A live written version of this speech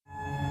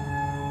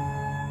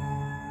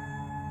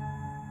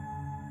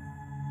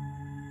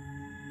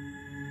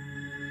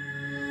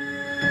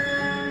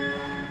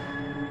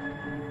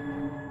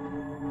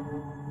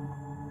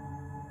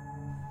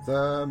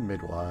The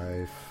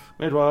midwife.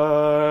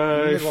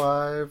 Midwife.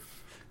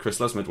 Midwife. Chris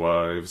loves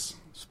midwives.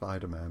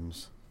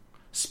 Spider-Mams.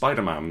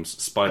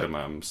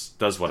 Spider-Mams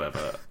does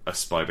whatever a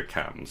spider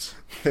cans.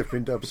 They've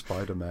been dubbed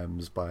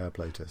Spider-Mams by our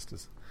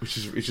playtesters. Which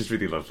is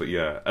really lovely,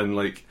 yeah. And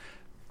like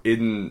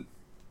during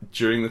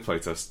the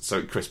playtest,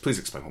 so Chris, please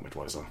explain what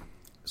midwives are.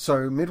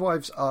 So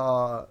midwives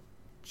are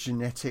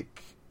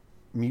genetic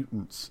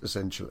mutants,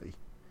 essentially.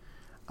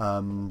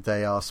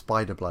 They are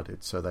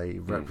spider-blooded, so they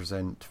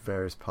represent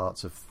various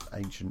parts of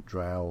ancient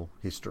drow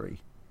history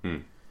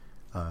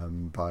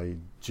by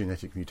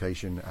genetic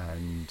mutation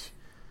and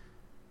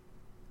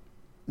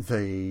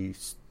the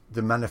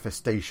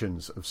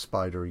manifestations of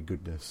spidery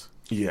goodness.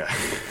 Yeah.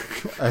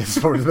 It's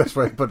probably the best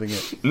way of putting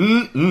it.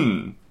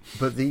 Mm-mm.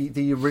 But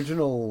the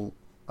original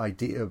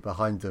idea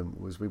behind them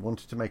was we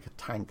wanted to make a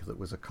tank that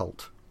was a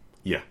cult.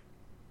 Yeah.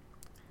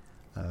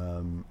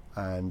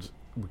 And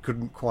we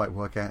couldn't quite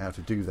work out how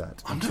to do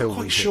that. I'm not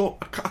quite sure.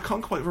 I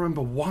can't quite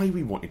remember why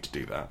we wanted to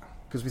do that.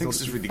 Because we think thought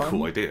this is a really fun.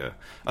 cool idea.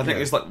 I think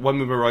it's like when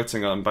we were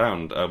writing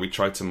Unbound, we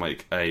tried to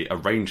make a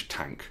ranged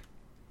tank.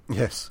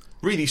 Yes.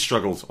 Really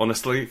struggled,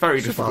 honestly.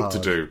 Very difficult to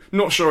do.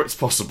 Not sure it's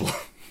possible.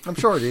 I'm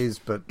sure it is,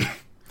 but...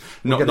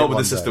 not with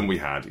the system we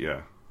had,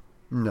 yeah.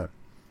 No.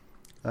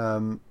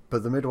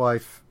 But the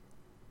midwife,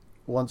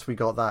 once we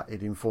got that,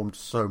 it informed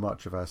so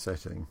much of our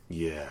setting.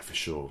 Yeah, for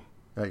sure.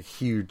 Like,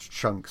 huge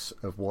chunks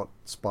of what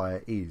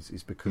Spire is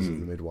because of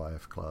the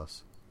midwife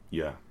class.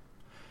 Yeah.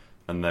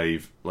 And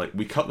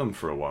we cut them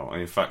for a while.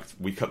 And in fact,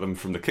 we cut them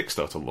from the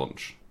Kickstarter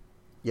launch.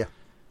 Yeah.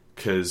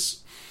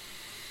 Because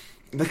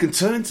they can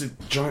turn into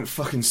giant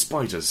fucking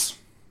spiders.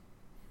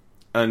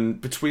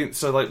 And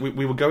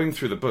we were going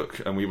through the book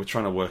and we were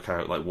trying to work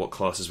out like what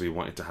classes we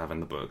wanted to have in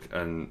the book,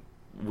 and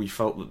we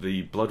felt that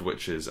the Blood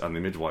Witches and the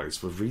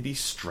midwives were really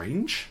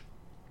strange.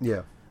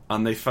 Yeah.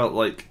 And they felt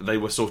like they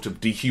were sort of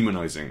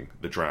dehumanizing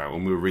the drow,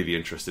 and we were really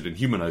interested in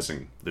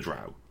humanizing the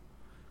drow.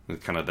 And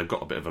they've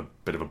got a bit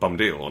of a bum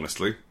deal,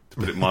 honestly, to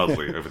put it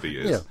mildly, over the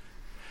years. Yeah.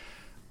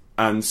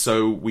 And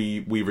so we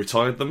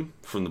retired them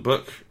from the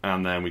book,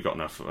 and then we got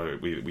enough.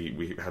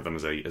 We had them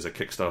as a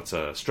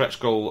Kickstarter stretch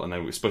goal, and they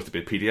were supposed to be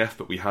a PDF,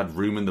 but we had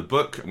room in the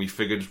book, and we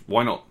figured,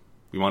 why not?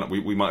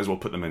 We might as well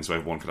put them in so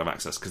everyone could have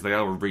access, because they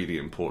are a really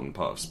important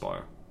part of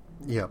Spire.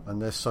 Yeah, and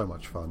they're so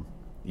much fun.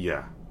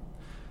 Yeah.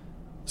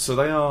 So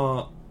they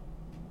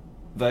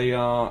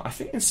are, I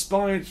think,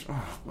 inspired.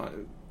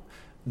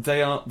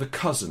 They are the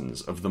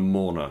cousins of the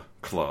Mourner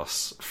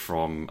class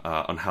from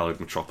Unhallowed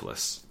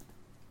Metropolis.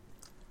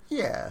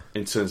 Yeah.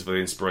 In terms of the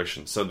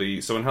inspiration. So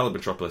Unhallowed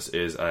Metropolis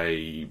is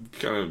a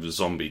kind of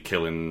zombie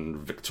killing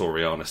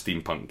Victoriana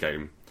steampunk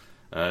game.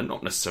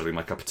 Not necessarily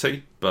my cup of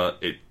tea, but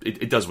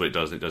it does what it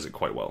does. It does it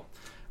quite well.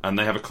 And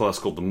they have a class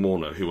called the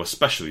Mourner, who are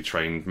specially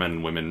trained men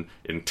and women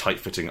in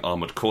tight-fitting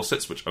armoured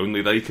corsets, which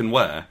only they can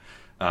wear.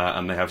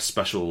 And they have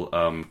special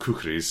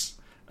kukris,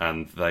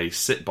 and they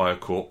sit by a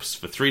corpse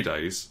for 3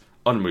 days,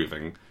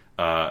 unmoving,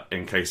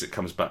 in case it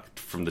comes back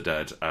from the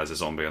dead as a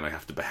zombie and they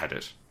have to behead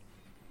it.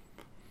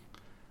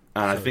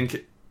 And I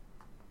think...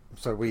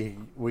 So we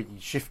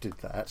shifted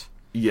that.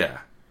 Yeah.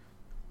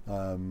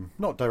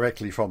 Not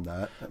directly from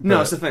that. No,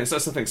 that's the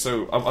thing.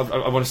 So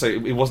I want to say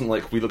it wasn't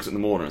like we looked at the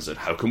Mourner and said,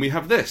 how can we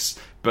have this?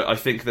 But I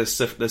think there's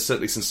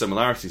certainly some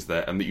similarities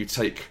there, and that you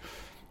take...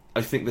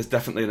 I think there's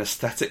definitely an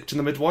aesthetic to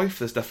the midwife.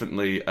 There's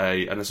definitely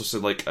and there's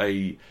also like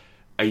a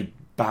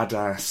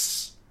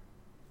badass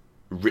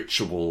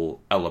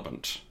ritual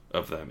element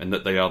of them, in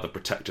that they are the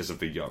protectors of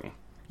the young.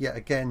 Yeah,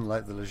 again,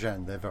 like the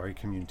Legend, they're very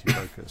community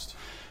focused.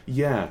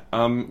 Yeah,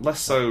 less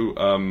so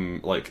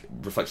like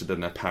reflected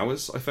in their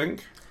powers, I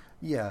think.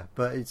 Yeah,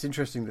 but it's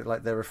interesting that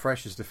like their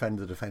refreshers defend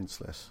the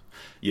defenseless.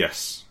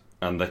 Yes,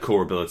 and their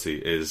core ability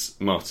is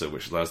Martyr,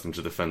 which allows them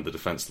to defend the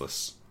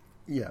defenseless.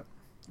 Yeah.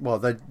 Well,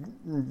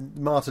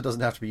 Martyr doesn't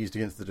have to be used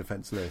against the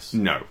defenseless.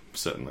 No,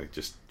 certainly.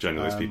 Just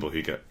generally those people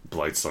who get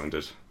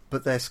blindsided.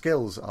 But their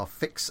skills are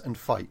fix and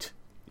fight.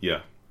 Yeah.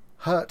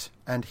 Hurt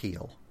and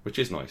heal. Which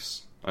is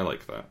nice. I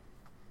like that.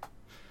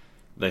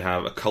 They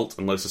have a cult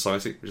and low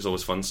society, which is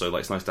always fun. So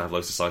it's nice to have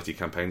low society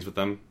campaigns with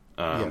them.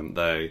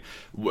 They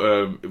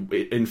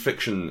in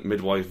fiction,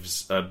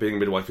 midwives being a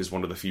midwife is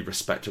one of the few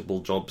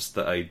respectable jobs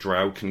that a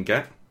drow can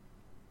get.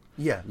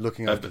 Yeah,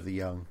 looking after the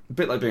young. A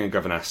bit like being a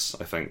governess,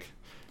 I think.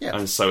 Yeah.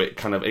 And so it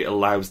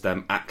allows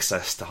them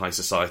access to high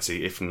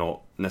society, if not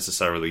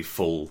necessarily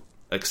full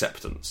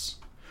acceptance.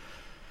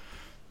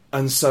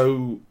 And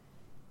so,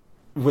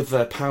 with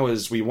their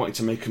powers, we wanted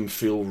to make them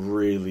feel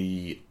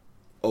really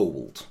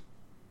old.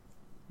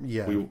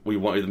 Yeah. We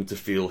wanted them to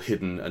feel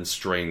hidden and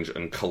strange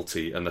and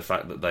culty, and the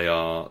fact that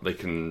they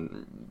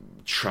can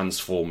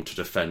transform to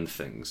defend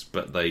things,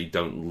 but they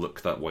don't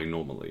look that way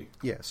normally.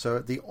 Yeah, so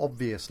at the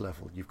obvious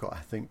level, you've got,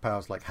 I think,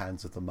 powers like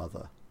Hands of the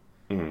Mother.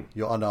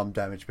 Your unarmed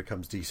damage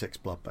becomes D6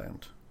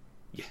 bloodbound.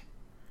 Yeah.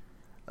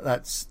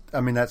 That's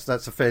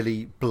a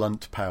fairly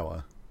blunt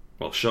power.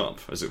 Well,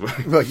 sharp, as it were.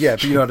 Well, yeah,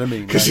 but you know what I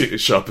mean. Because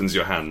it sharpens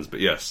your hands, but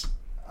yes.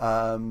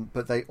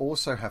 But they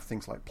also have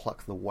things like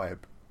Pluck the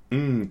Web,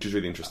 Which is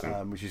really interesting.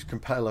 Which is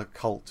compel a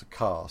cult to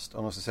cast.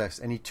 On a success,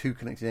 any two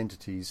connected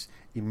entities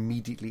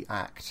immediately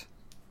act.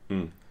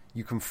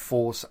 You can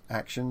force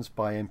actions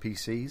by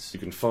NPCs. You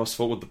can fast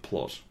forward the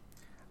plot.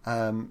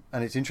 And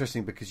it's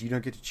interesting because you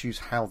don't get to choose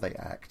how they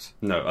act.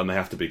 No, and they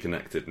have to be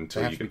connected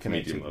until you get to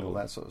medium and level. all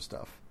that sort of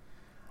stuff.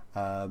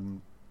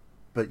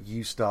 But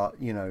you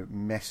start,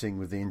 messing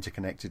with the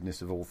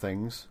interconnectedness of all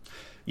things.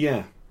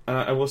 Yeah, and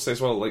I will say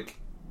as well, like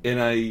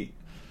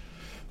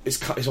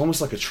it's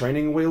almost like a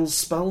training wheels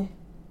spell.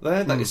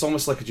 There, like, it's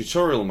almost like a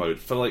tutorial mode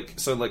for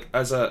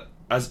as a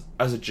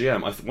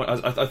GM.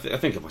 I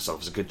think of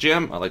myself as a good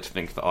GM. I like to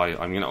think that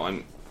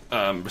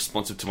I'm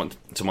responsive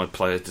to my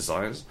players'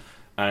 desires,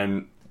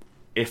 and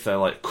if they're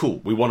like, cool,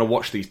 we want to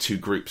watch these two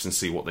groups and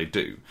see what they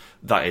do,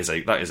 that is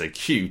a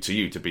cue to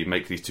you to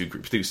make these two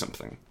groups do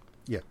something.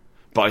 Yeah.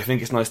 But I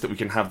think it's nice that we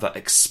can have that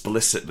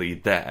explicitly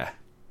there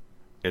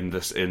in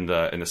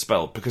the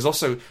spell, because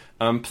also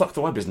Pluck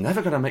the Web is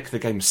never going to make the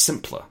game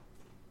simpler.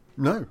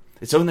 No.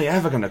 It's only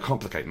ever going to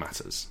complicate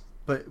matters.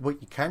 But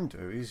what you can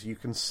do is you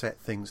can set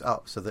things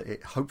up so that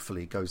it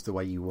hopefully goes the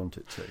way you want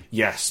it to.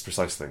 Yes,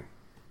 precisely.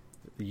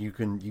 You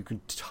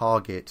can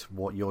target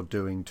what you're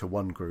doing to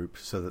one group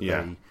so that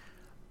they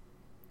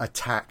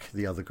attack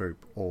the other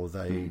group, or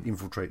they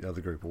infiltrate the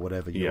other group, or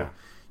whatever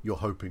you're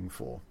hoping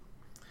for.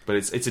 But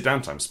it's a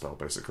downtime spell,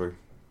 basically.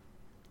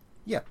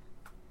 Yeah.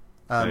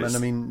 And I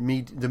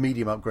mean, the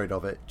medium upgrade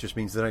of it just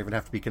means they don't even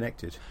have to be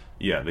connected.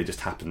 Yeah, they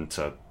just happen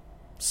to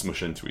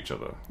smush into each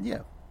other.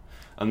 Yeah.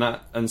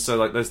 And so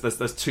like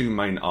there's two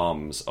main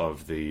arms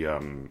of the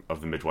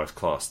midwife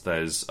class.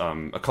 There's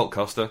a cult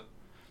caster,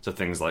 so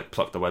things like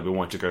Pluck the Web. We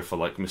want to go for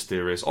like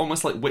mysterious,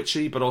 almost like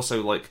witchy, but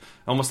also like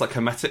almost like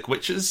hermetic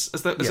witches,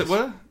 as it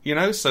were.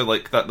 So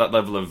like that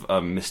level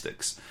of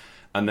mystics.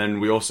 And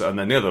then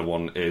the other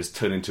one is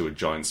turn into a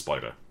giant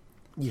spider.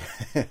 Yeah,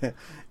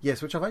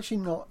 yes, which I've actually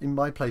not in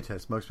my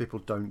playtest. Most people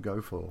don't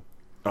go for.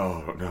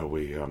 Oh no,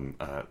 we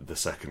the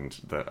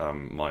second that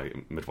my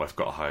midwife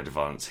got a high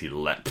advance, he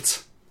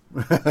leapt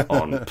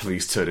on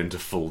please turn into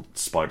full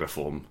spider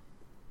form.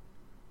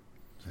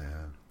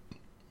 Yeah.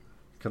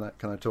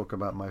 Can I talk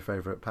about my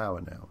favourite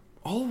power now?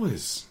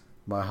 Always.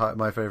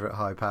 My favourite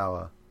high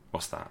power.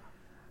 What's that?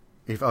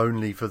 If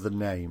only for the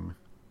name.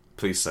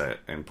 Please say it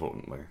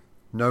importantly.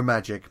 No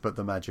magic, but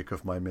the magic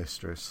of my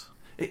mistress.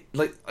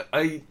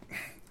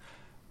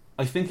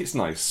 I think it's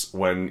nice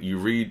when you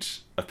read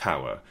a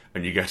power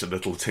and you get a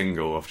little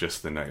tingle of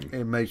just the name.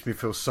 It makes me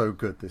feel so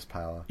good. This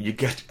power. You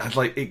get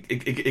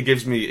it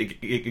gives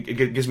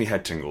me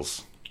head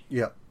tingles.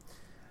 Yeah.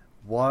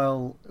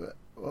 While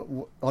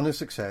on a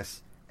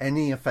success,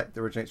 any effect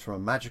that originates from a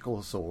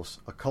magical source,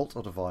 occult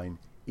or divine,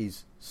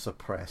 is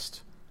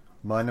suppressed.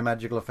 Minor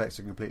magical effects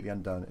are completely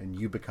undone, and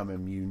you become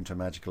immune to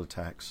magical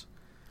attacks.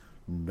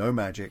 No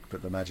magic,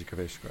 but the magic of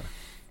Ishgara.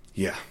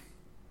 Yeah.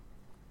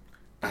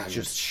 It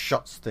just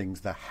shuts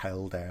things the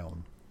hell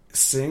down.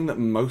 Seeing that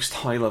most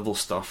high-level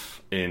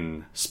stuff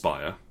in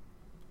Spire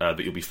that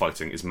you'll be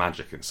fighting is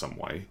magic in some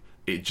way,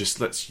 it just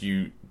lets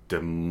you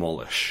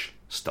demolish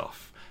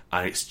stuff.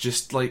 And it's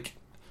just like,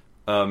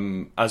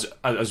 as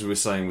we were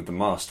saying with the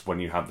Mast, when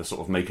you have the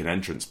sort of make an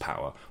entrance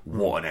power,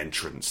 what an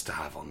entrance to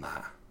have on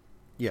that.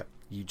 Yeah,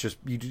 you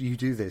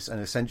do this,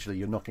 and essentially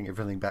you're knocking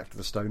everything back to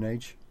the Stone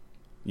Age.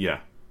 Yeah.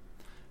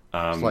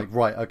 It's like,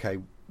 right, okay,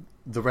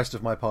 the rest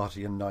of my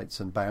party are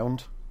knights and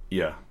bound.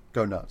 Yeah.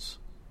 Go nuts.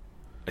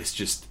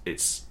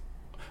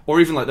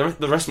 Or even like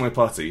the rest of my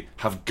party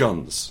have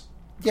guns.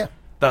 Yeah.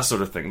 That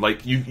sort of thing.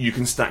 Like, you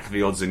can stack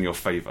the odds in your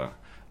favour.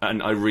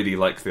 And I really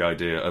like the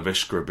idea of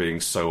Ishgara being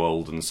so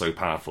old and so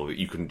powerful that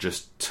you can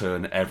just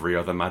turn every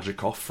other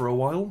magic off for a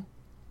while.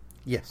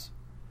 Yes.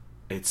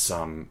 It's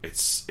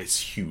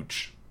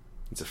huge.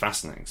 It's a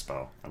fascinating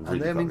spell.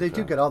 They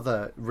do get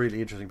other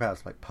really interesting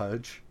powers, like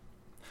Purge.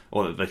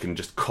 Or that they can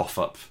just cough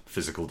up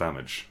physical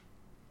damage.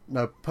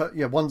 No,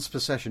 once per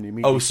session you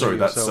immediately. Oh, sorry,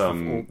 that's the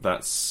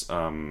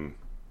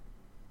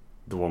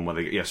one where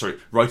they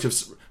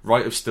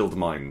Rite of Stilled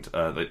Mind.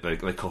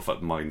 They cough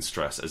up mind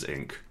stress as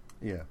ink.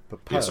 Yeah,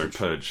 but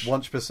Purge.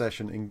 Once per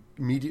session,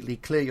 immediately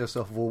clear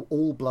yourself of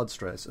all blood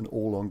stress and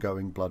all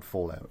ongoing blood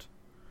fallout.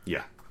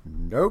 Yeah.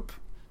 Nope.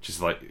 Just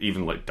like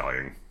even like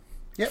dying.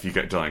 Yep. If you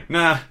get dying,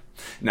 nah,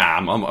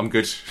 I'm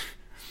good.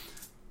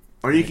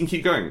 Or you can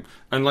keep going.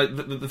 And like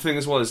the thing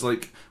as well is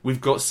like we've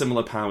got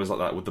similar powers like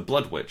that with the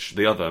Blood Witch,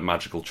 the other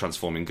magical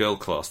transforming girl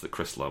class that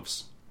Chris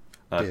loves.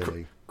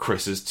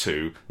 Chris's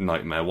two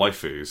nightmare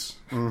waifus.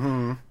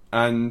 Mm-hmm.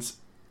 And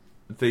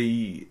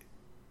the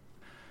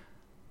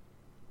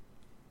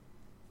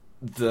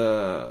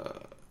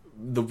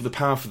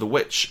power for the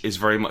witch is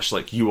very much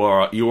like you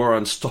are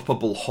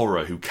unstoppable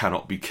horror who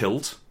cannot be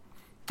killed.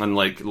 And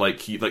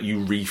like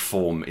you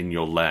reform in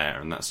your lair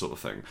and that sort of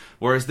thing.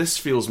 Whereas this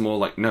feels more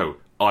like, no,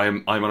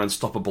 I'm an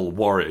unstoppable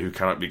warrior who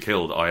cannot be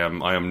killed. I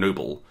am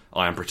noble.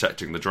 I am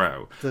protecting the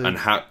drow. And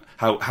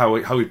how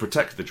we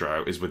protect the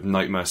drow is with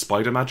nightmare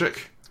spider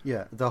magic.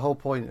 Yeah, the whole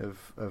point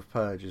of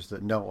Purge is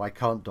that no, I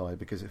can't die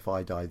because if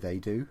I die, they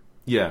do.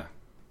 Yeah.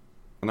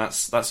 and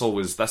that's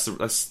always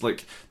that's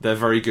like they're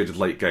very good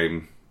late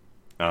game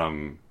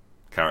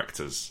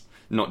characters,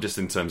 not just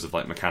in terms of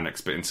like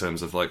mechanics, but in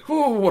terms of like,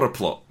 oh, what a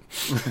plot.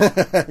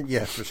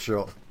 Yeah, for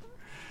sure.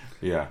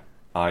 Yeah,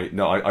 I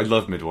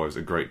love midwives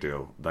a great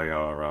deal. They're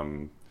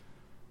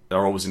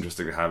always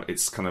interesting to have.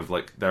 It's kind of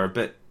like they're a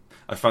bit.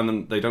 I find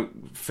them, they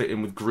don't fit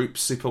in with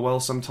groups super well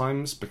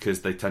sometimes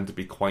because they tend to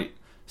be quite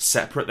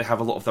separate. They have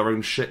a lot of their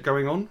own shit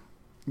going on.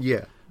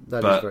 Yeah,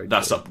 but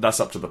that's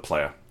up to the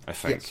player, I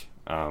think. Yes.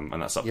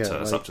 And that's up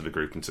to the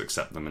group and to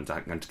accept them and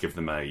to give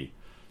them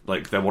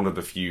they're one of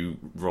the few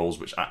roles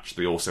which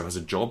actually also has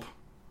a job.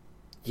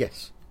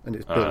 Yes, and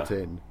it's built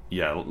in.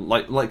 Yeah,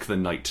 like the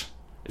knight.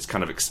 It's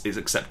kind of it's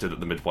accepted that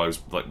the midwives,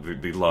 like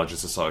the larger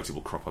society,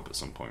 will crop up at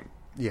some point.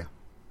 Yeah,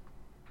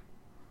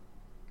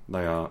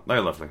 they are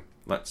lovely.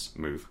 Let's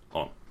move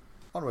on.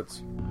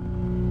 Onwards.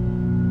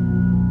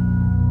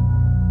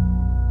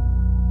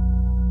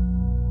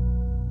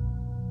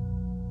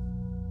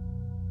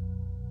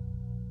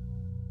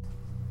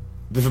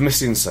 The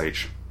Vermissian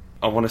Sage.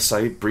 I want to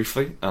say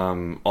briefly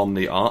on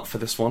the art for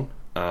this one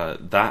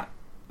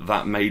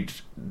that made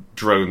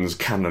drones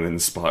canon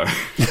inspired.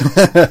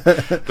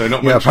 They're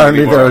not. Yeah,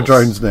 apparently there are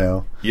drones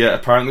now. Yeah,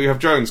 apparently we have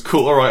drones.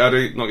 Cool. All right,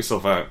 Addy, knock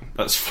yourself out.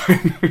 That's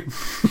fine.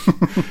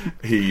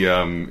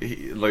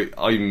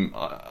 I'm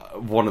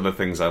one of the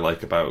things I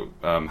like about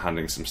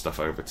handing some stuff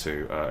over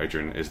to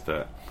Adrian is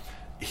that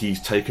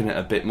he's taken it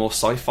a bit more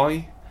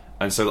sci-fi.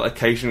 And so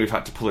occasionally we've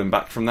had to pull him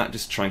back from that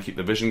just to try and keep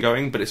the vision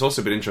going. But it's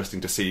also been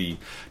interesting to see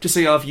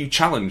our view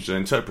challenged and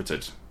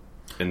interpreted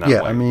in that way.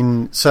 Yeah, I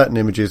mean, certain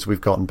images we've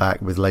gotten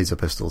back with laser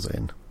pistols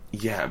in.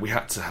 Yeah, we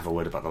had to have a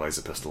word about the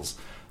laser pistols.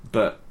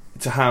 But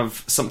to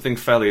have something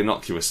fairly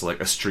innocuous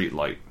like a street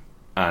light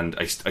and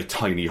a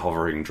tiny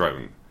hovering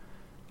drone,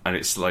 and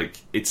it's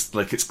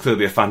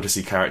clearly a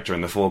fantasy character in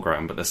the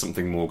foreground, but there's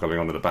something more going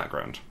on in the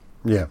background.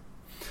 Yeah.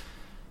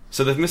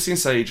 So the Vermissian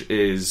Sage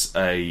is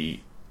a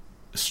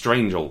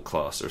strange old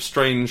class, or a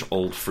strange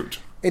old fruit.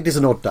 It is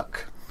an odd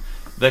duck.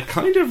 They're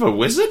kind of a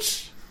wizard?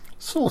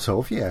 Sort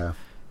of, yeah.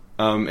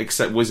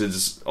 Except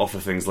wizards offer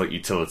things like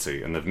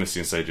utility, and the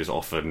Vermissian Sages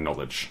offer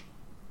knowledge.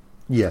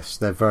 Yes,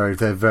 they're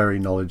very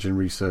knowledge and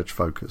research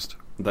focused.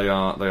 They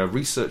are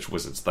research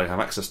wizards. They have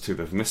access to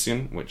the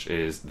Vermissian, which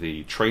is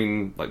the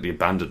train, like the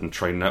abandoned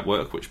train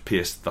network, which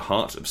pierced the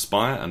heart of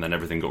Spire, and then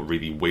everything got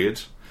really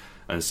weird,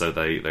 and so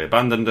they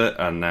abandoned it,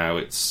 and now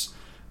it's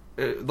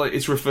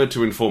referred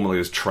to informally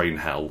as train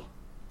hell.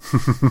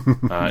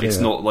 It's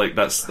not like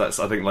that's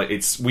I think like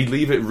we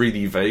leave it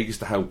really vague as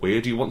to how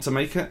weird you want to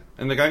make it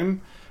in the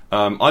game.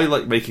 I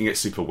like making it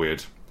super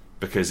weird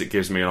because it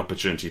gives me an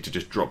opportunity to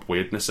just drop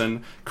weirdness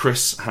in.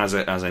 Chris has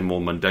it as a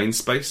more mundane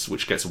space,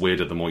 which gets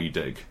weirder the more you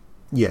dig.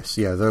 Yes,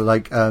 yeah, they're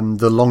like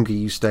the longer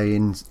you stay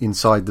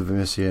inside the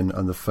Vermissian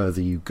and the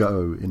further you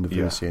go in the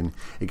Vermissian,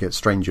 it gets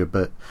stranger.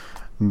 But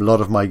a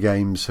lot of my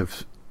games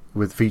have,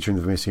 with featuring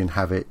the Vermissian,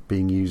 have it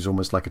being used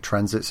almost like a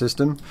transit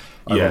system,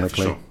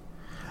 ironically.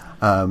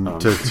 Yeah,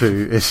 for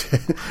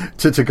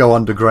sure. To go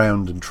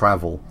underground and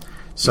travel.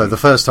 So the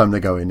first time they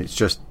go in, it's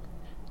just,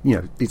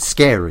 it's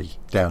scary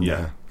down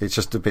there. It's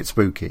just a bit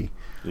spooky.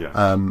 Yeah.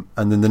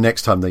 And then the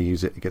next time they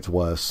use it, it gets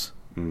worse.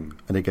 And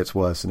it gets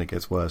worse and it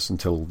gets worse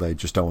until they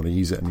just don't want to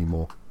use it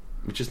anymore.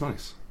 Which is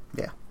nice.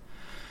 Yeah.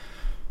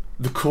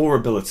 The core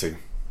ability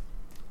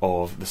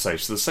of the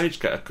Sage. So the Sage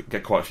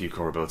get quite a few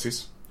core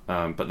abilities,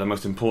 but the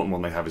most important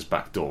one they have is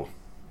Backdoor,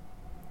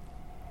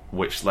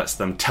 which lets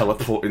them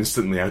teleport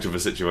instantly out of a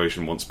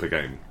situation once per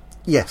game.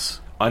 Yes.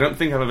 I don't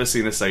think I've ever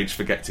seen a Sage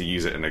forget to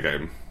use it in a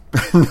game.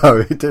 No,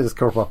 it does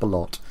crop up a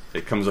lot.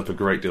 It comes up a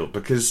great deal,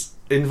 because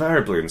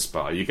invariably in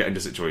Spire, you get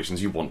into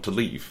situations you want to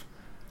leave.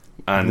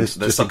 And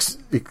this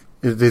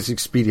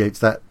expedites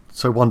that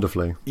so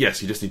wonderfully.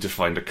 Yes, you just need to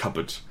find a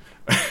cupboard.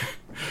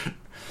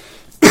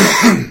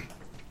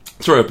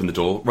 Throw open the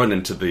door, run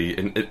into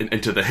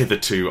the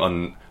hitherto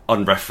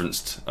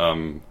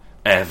unreferenced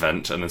air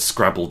vent, and then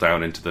scrabble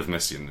down into the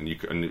Vermissian,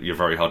 and you're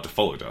very hard to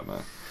follow down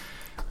there.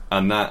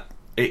 And that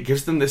it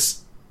gives them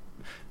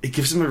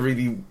a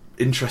really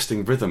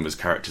interesting rhythm as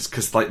characters,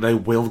 because they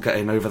will get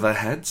in over their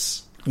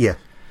heads. Yeah,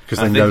 because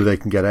they know they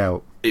can get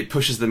out. It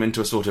pushes them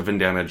into a sort of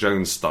Indiana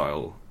Jones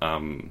style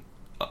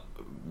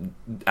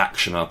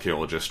action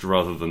archaeologist,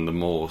 rather than the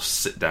more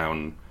sit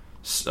down,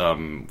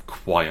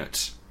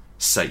 quiet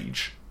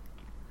sage.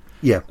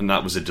 Yeah, and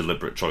that was a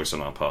deliberate choice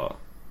on our part.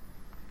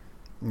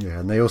 Yeah,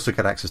 and they also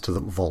get access to the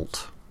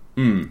vault,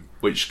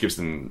 which gives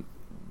them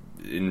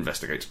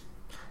investigate.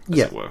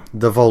 Yeah, it were.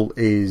 The vault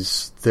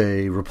is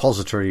the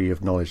repository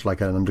of knowledge, like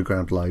an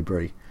underground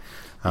library.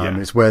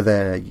 It's where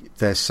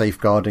they're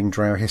safeguarding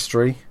Drow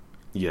history.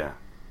 Yeah,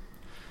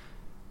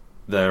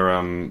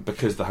 they're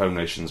because the home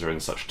nations are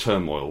in such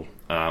turmoil.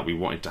 We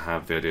wanted to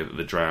have the idea that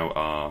the Drow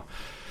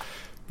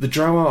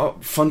are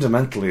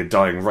fundamentally a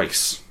dying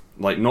race.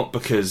 Like not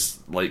because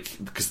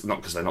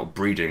they're not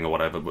breeding or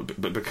whatever,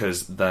 but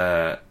because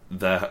their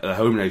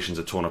home nations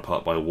are torn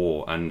apart by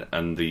war,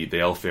 and the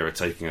Elfir are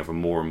taking over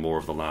more and more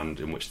of the land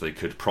in which they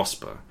could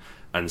prosper,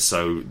 and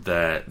so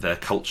their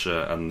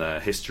culture and their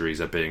histories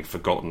are being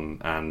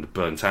forgotten and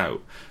burnt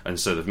out. And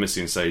so the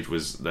Vermissian Sage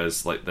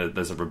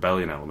there's a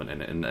rebellion element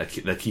in it, and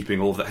they're keeping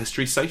all of that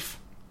history safe.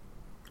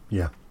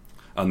 Yeah.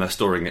 And they're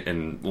storing it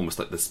in almost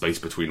like the space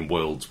between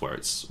worlds where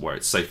it's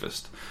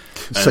safest.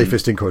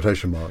 Safest in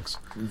quotation marks.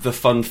 The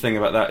fun thing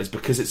about that is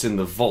because it's in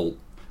the vault,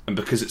 and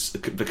because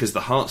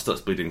the heart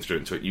starts bleeding through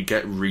into it, you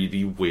get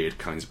really weird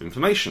kinds of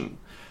information.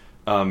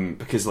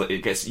 Because like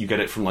you get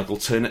it from like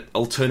alternate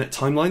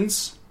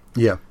timelines.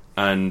 Yeah.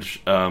 And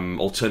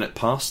alternate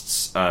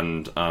pasts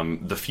and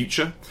the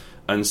future.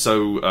 And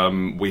so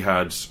we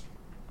had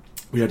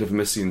a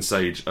Vermissian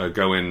Sage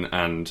go in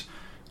and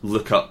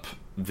look up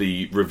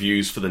the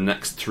reviews for the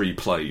next 3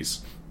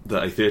 plays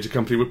that a theatre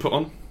company would put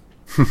on.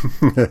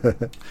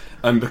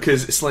 And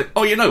because it's like,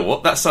 oh, you know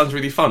what, that sounds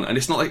really fun, and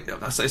it's not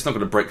going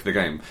to break the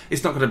game.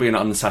 It's not going to be an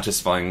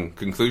unsatisfying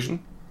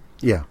conclusion.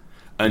 Yeah.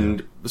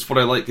 And that's what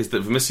I like, is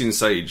that Vermissian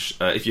Sage,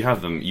 if you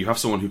have them, you have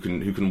someone who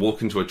can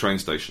walk into a train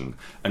station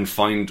and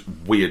find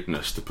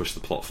weirdness to push the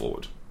plot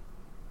forward.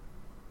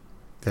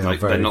 They're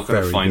not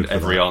going to find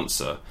every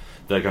answer.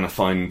 They're going to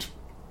find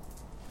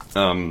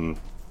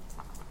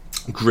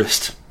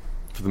grist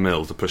for the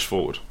mill to push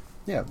forward.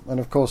 Yeah, and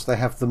of course they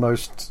have the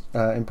most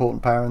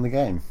important power in the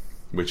game.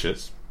 Which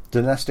is?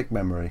 Dynastic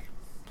memory.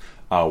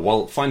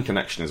 Well, Find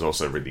Connection is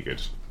also really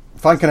good.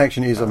 Find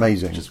Connection is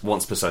amazing. Just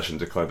once per session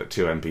declare that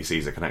 2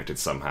 NPCs are connected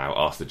somehow.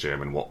 Ask the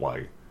GM in what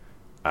way.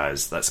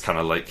 As that's kind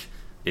of like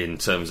in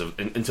terms of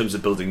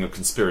building a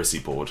conspiracy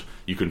board,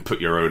 you can put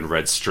your own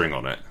red string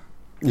on it.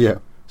 Yeah.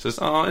 Says,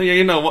 oh yeah,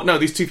 you know what? No,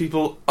 these 2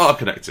 people are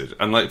connected,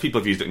 and like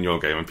people have used it in your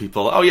game, and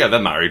people, oh yeah,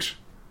 they're married.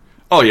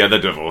 Oh yeah, they're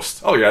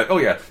divorced. Oh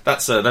yeah,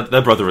 that's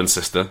they're brother and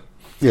sister.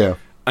 Yeah.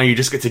 And you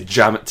just get to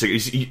jam it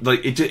together.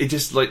 Like it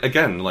just like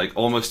again, like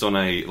almost on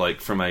a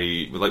like from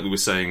a like we were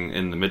saying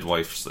in the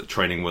midwife's like,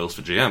 training wheels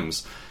for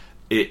GMs.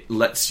 It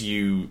lets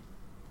you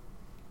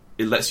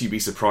be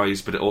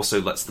surprised, but it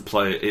also lets the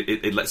player.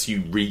 It lets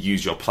you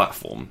reuse your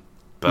platform,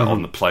 but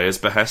on the player's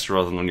behest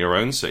rather than on your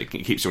own. So it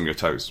keeps you on your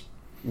toes.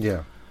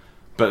 Yeah.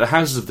 But the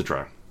Houses of the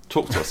Drow.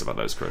 Talk to us about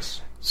those,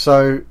 Chris.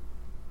 So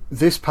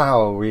this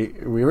power, we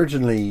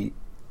originally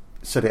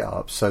set it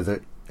up so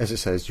that, as it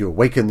says, you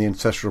awaken the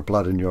ancestral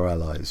blood in your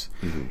allies.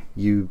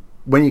 Mm-hmm.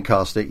 When you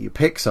cast it, you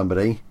pick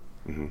somebody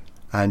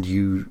and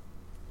you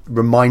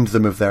remind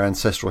them of their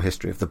ancestral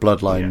history, of the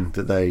bloodline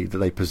that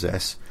they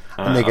possess,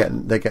 and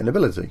they get an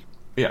ability.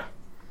 Yeah,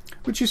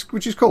 which is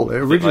cool. It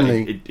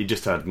originally it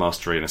just had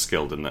mastery and a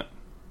skill, didn't it?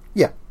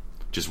 Yeah,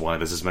 which is why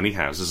there's as many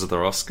houses as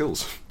there are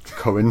skills.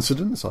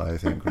 Coincidence? I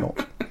think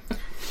not.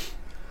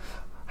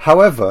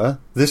 However,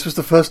 this was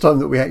the first time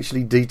that we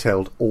actually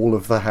detailed all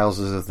of the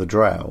Houses of the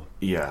Drow.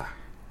 Yeah.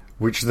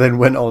 Which then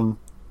went on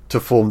to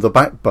form the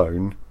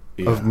backbone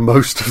of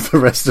most of the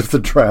rest of the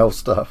Drow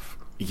stuff.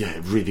 Yeah,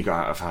 it really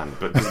got out of hand.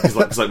 But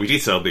it's like we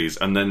detailed these,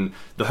 and then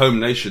the home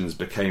nations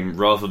became,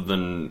 rather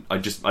than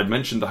I'd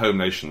mentioned the home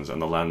nations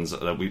and the lands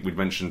we'd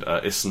mentioned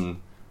Isen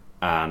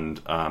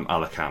and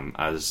Alakam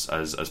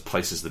as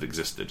places that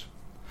existed,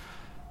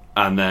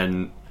 and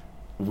then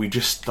we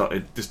just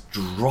started just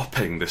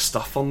dropping this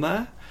stuff on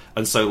there.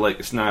 And so, like,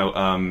 it's now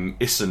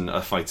Isen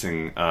are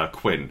fighting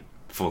Quinn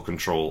for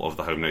control of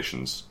the home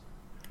nations.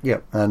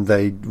 Yep, and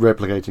they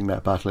replicating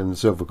that battle in the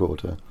Silver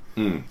Quarter.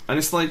 And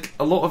it's like,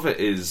 a lot of it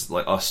is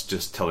like us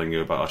just telling you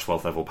about our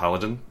 12th level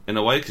paladin, in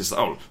a way, because,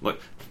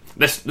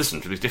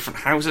 listen to these different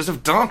houses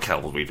of Dark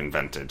Elves we've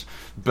invented.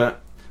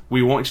 But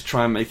we wanted to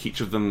try and make each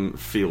of them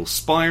feel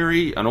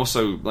spiry, and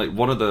also, like,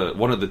 one of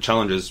the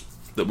challenges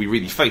that we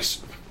really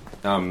face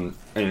in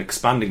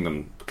expanding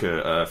them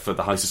for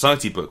the High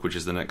Society book, which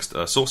is the next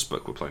source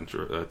book we're planning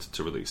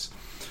to release,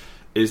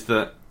 is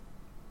that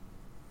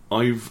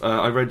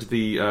I read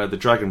the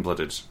Dragon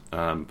Blooded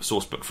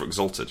source book for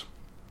Exalted,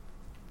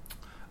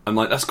 and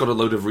like that's got a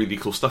load of really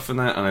cool stuff in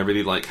there, and I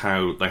really like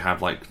how they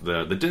have like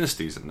the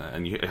dynasties in there,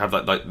 and you have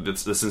that like the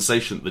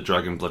sensation that the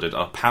Dragon Blooded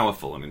are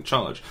powerful and in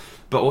charge,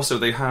 but also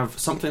they have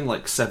something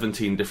like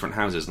 17 different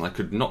houses, and I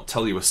could not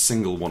tell you a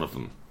single one of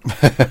them.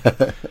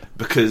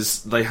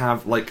 Because they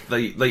have like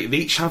they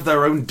each have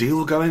their own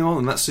deal going on,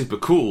 and that's super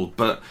cool,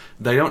 but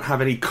they don't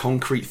have any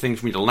concrete thing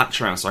for me to latch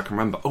around so I can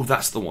remember, oh,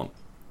 that's the one.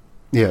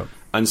 Yeah.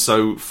 And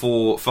so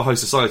for High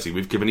Society,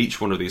 we've given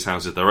each one of these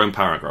houses their own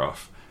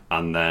paragraph,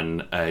 and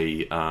then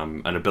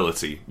an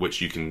ability which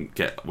you can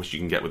get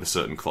with a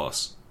certain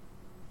class.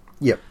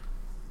 Yep.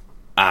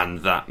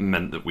 And that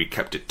meant that we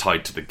kept it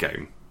tied to the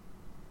game,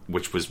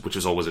 which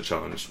was always a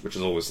challenge. Which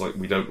is always like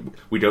we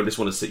don't just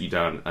want to sit you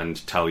down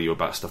and tell you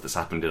about stuff that's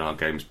happened in our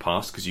games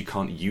past, because you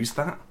can't use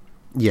that.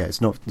 Yeah,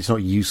 it's not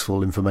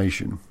useful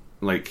information.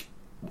 Like,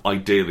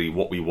 ideally,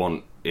 what we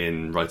want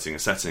in writing a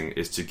setting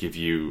is to give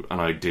you an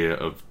idea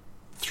of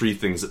 3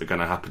 things that are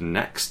going to happen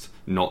next,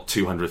 not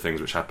 200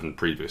 things which happened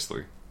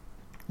previously.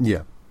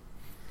 Yeah.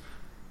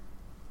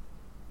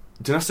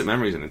 Dynastic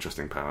Memory is an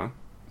interesting power,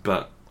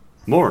 but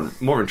more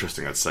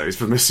interesting, I'd say, is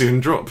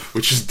Vermissian Drop,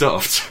 which is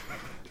daft.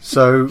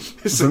 So,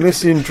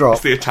 Vermissian Drop...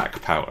 It's the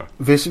attack power.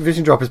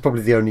 Vermissian Drop is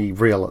probably the only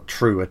real,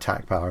 true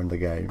attack power in the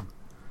game.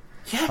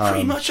 Yeah,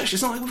 pretty much, actually.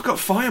 It's not like we've got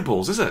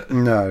fireballs, is it?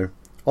 No.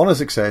 On a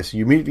success,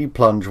 you immediately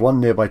plunge one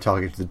nearby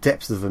target into the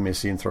depths of the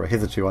Vermissian through a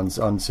hitherto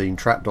unseen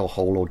trapdoor,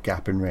 hole, or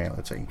gap in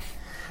reality.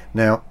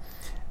 Now,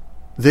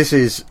 this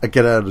is a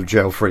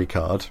get-out-of-jail-free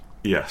card.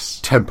 Yes.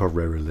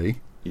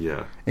 Temporarily.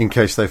 Yeah. In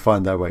case they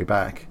find their way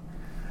back.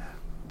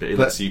 But it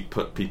lets you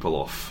put people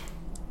off.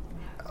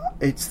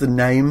 It's the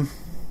name.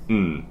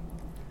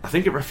 I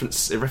think it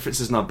references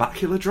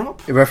Narbacular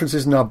Drop? It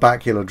references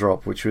Narbacular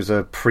Drop, which was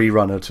a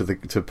pre-runner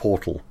to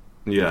Portal.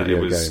 Yeah, it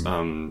was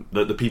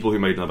the people who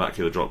made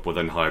Narbacular Drop were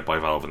then hired by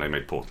Valve and they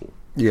made Portal.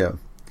 Yeah.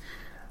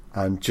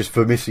 And just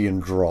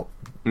Vermissian Drop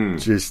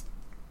just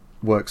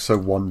works so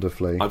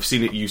wonderfully. I've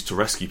seen it used to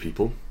rescue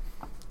people.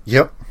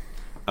 Yep.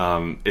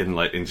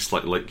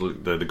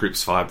 The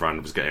group's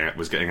firebrand was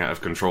getting out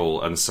of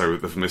control, and so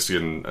the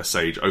Vermissian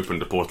Sage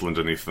opened a portal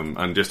underneath them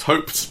and just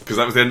hoped, because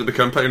that was the end of the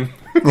campaign.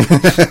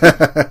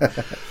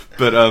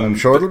 But I'm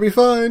sure it'll be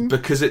fine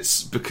because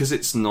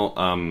it's not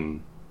a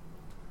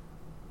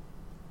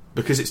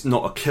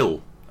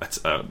kill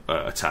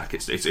attack.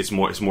 It's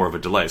more of a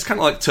delay. It's kind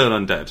of like Turn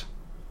Undead.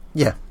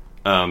 Yeah.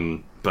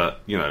 But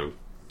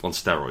on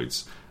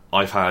steroids.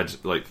 I've had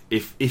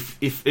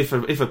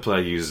if a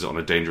player uses it on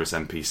a dangerous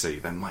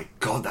NPC, then my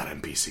god, that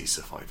NPC's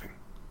surviving.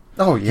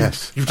 Oh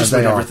yes, you've just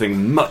made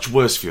everything much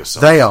worse for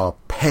yourself. They are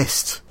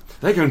pissed.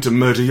 They're going to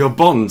murder your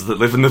bond that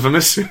live in the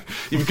Vermissian.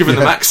 You've given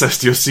them access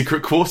to your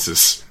secret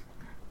quarters.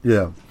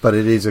 Yeah, but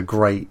it is a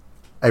great.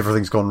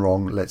 Everything's gone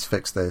wrong. Let's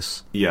fix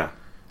this. Yeah,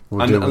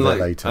 we'll deal with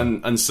it later.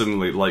 And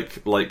similarly,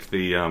 like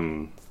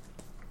the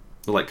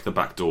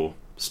backdoor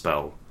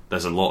spell,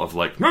 there's a lot of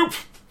nope.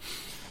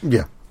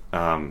 Yeah.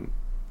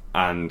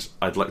 And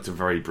I'd like to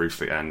very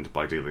briefly end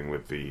by dealing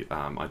with the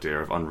idea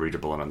of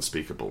unreadable and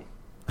unspeakable.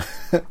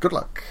 Good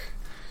luck.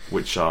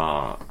 Which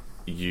are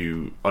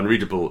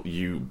unreadable.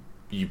 You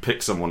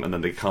pick someone and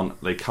then they can't.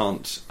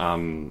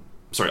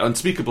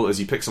 Unspeakable is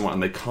you pick someone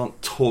and they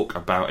can't talk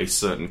about a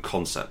certain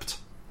concept.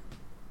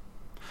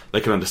 They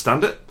can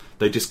understand it,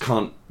 they just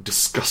can't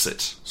discuss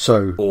it.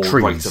 So or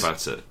trees. Write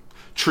about it.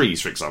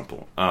 Trees, for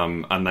example.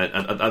 And then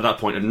at that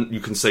point, you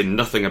can say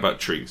nothing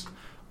about trees.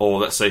 Or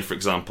let's say, for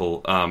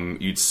example,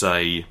 you'd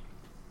say,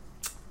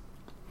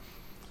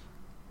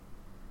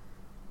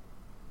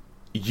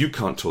 you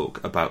can't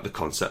talk about the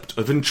concept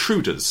of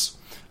intruders,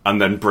 and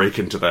then break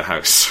into their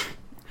house.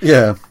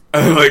 Yeah.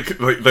 And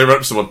they run up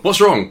to someone, what's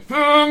wrong?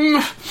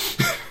 You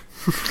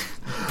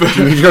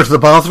need to go to the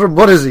bathroom?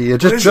 What is he? You're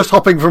just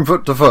hopping from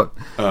foot to foot.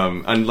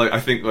 I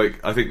think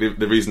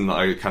the reason that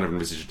I kind of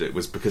envisaged it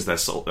was because they're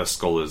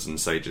scholars and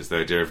sages. The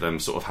idea of them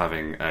sort of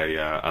having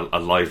a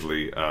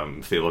lively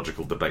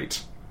theological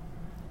debate.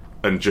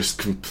 And just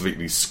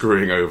completely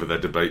screwing over their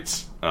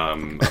debate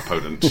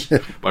opponent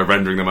by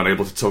rendering them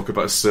unable to talk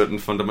about a certain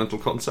fundamental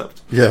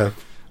concept. Yeah.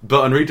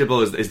 But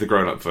Unreadable is the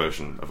grown-up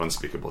version of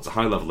Unspeakable. It's a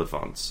high-level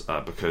advance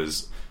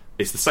because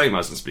it's the same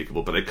as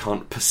Unspeakable, but they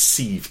can't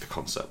perceive the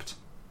concept.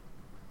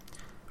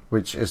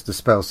 Which, as the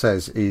spell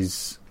says,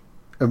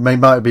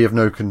 might be of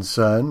no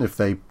concern if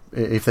they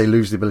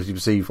lose the ability to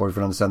perceive or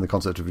even understand the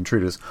concept of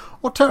intruders,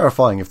 or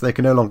terrifying if they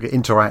can no longer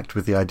interact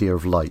with the idea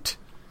of light.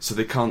 So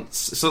they can't.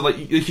 So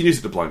you can use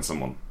it to blind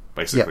someone,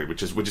 basically,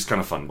 which is kind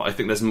of fun. But I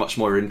think there's much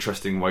more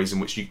interesting ways in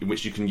which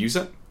you can use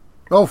it.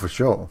 Oh, for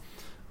sure.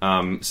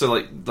 As a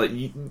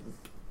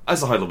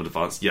high level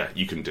advance, yeah,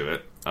 you can do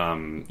it.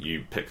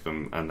 You pick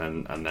them, and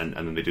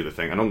then they do the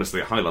thing. And honestly,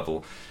 at high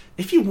level,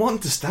 if you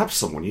want to stab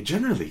someone, you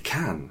generally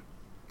can.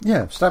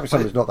 Yeah, stabbing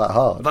someone is not that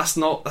hard. That's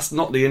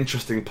not the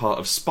interesting part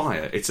of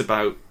Spire. It's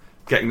about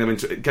getting them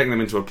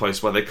into a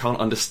place where they can't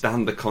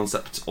understand the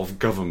concept of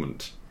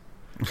government.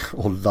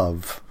 Or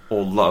love,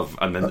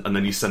 and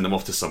then you send them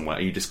off to somewhere,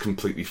 and you just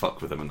completely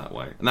fuck with them in that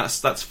way, and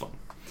that's fun.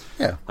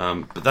 Yeah.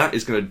 But that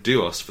is going to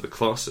do us for the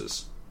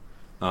classes.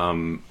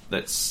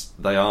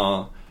 They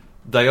are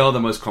the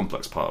most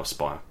complex part of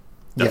Spire.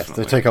 Definitely. Yes,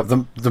 they take up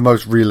the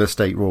most real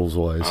estate rules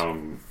wise.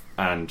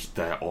 And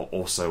they're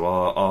also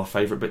our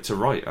favourite bit to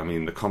write. I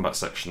mean, the combat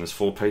section is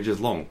 4 pages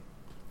long.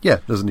 Yeah,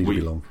 it doesn't need to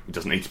be long. It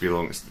doesn't need to be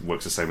long. It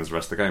works the same as the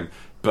rest of the game.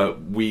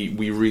 But we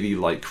really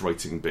like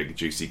writing big,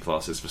 juicy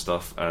classes for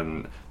stuff,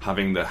 and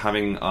having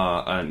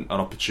an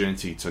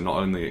opportunity to not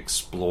only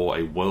explore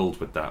a world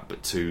with that,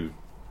 but to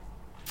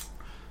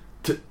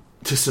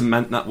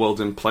cement that world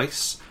in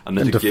place, and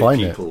then to give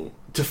people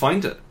to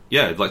find it.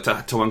 Yeah,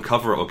 to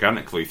uncover it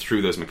organically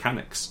through those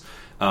mechanics.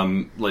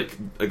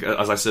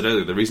 As I said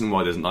earlier, the reason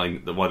why there's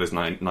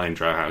nine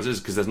drow houses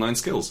is because there's 9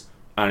 skills.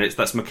 And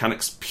that's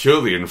mechanics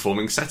purely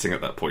informing setting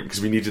at that point, because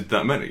we needed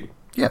that many.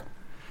 Yeah.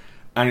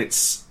 And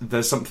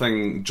there's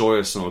something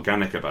joyous and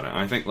organic about it. And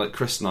I think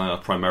Chris and I are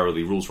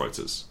primarily rules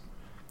writers.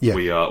 Yeah.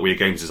 We are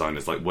games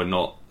designers. We're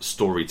not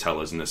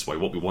storytellers in this way.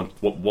 What we want,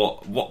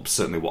 what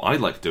certainly what I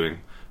like doing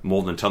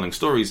more than telling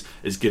stories,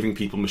 is giving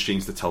people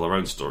machines to tell their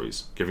own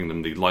stories, giving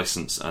them the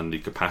license and the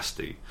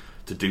capacity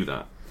to do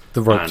that.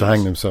 The rope to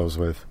hang themselves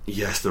with.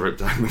 Yes, the rope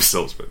to hang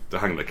themselves with, to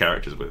hang their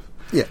characters with.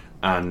 Yeah.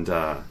 And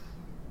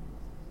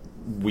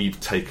we've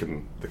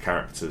taken the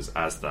characters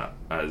as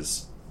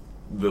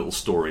little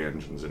story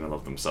engines in and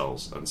of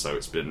themselves, and so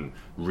it's been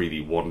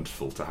really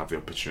wonderful to have the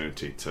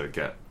opportunity to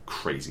get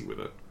crazy with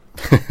it.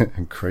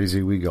 And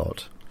crazy we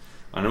got.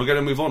 And we're going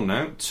to move on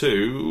now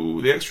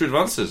to the extra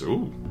advances.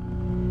 Ooh.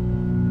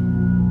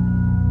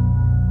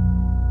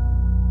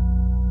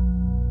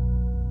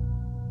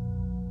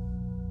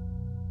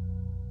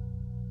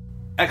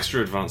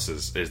 Extra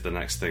advances is the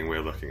next thing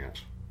we're looking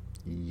at.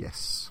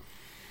 Yes.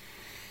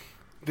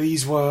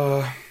 These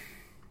were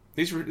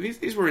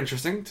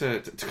interesting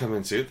to come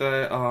into.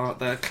 They're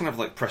kind of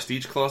like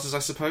prestige classes, I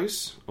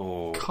suppose,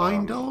 or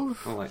or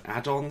like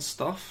add-on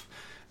stuff.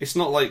 It's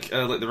not like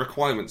the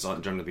requirements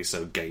aren't generally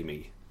so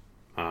gamey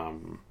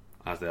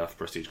as they are for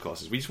prestige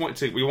classes. We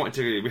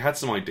had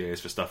some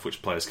ideas for stuff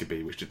which players could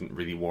be, which didn't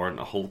really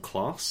warrant a whole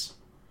class.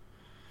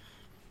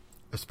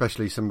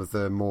 Especially some of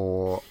the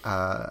more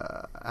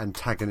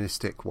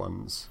antagonistic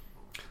ones.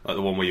 Like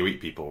the one where you eat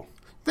people.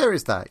 There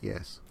is that,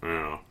 yes.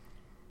 Yeah.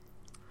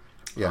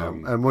 Yeah,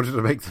 and wanted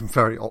to make them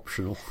very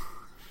optional.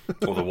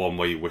 Or the one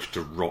where you wish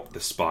to rot the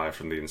spire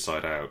from the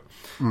inside out.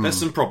 There's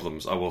some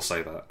problems, I will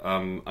say that.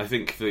 I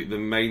think the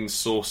main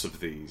source of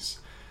these,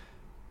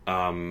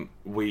 they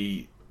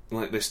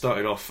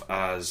started off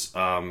as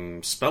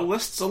spell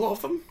lists, a lot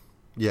of them.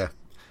 Yeah.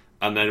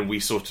 And then we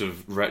sort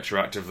of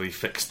retroactively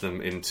fixed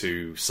them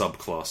into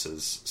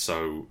subclasses.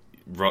 So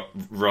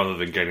rather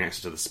than gaining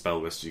access to the spell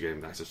list, you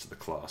gained access to the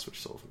class,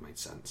 which sort of made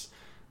sense.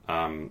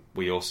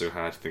 We also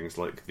had things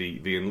like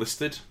the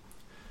enlisted,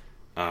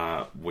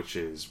 which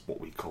is what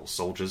we call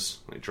soldiers,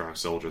 like drow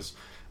soldiers.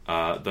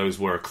 Those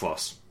were a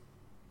class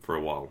for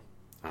a while.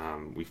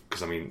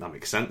 Because that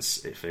makes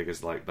sense. It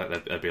figures like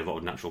that there'd be a lot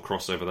of natural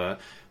crossover there,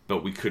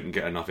 but we couldn't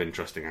get enough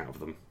interesting out of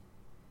them.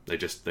 They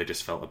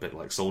just felt a bit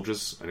like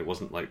soldiers, and it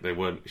wasn't like they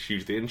weren't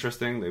hugely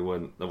interesting. There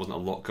wasn't a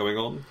lot going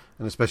on,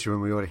 and especially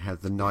when we already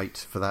had the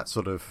knight for that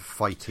sort of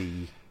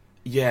fighty,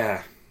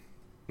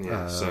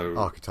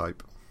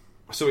 archetype.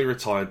 So we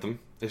retired them.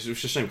 It was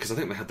just a shame because I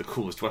think they had the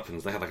coolest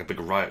weapons. They had like a big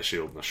riot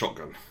shield and a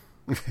shotgun.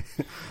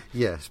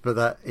 Yes,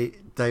 but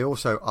they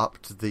also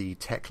upped the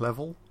tech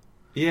level.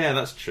 Yeah,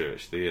 that's true.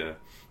 Actually,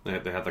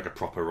 they had like a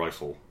proper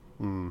rifle.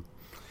 And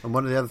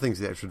one of the other things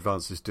the extra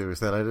advances do is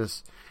they let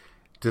us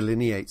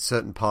delineate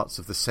certain parts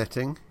of the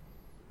setting,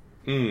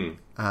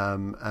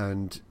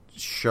 and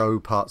show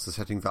parts of the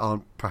setting that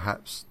aren't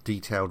perhaps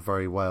detailed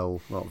very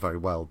well, not very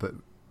well, but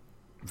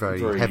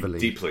very heavily,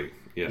 deeply,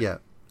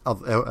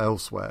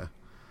 elsewhere,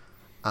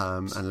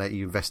 and let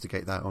you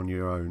investigate that on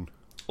your own.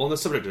 On the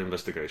subject of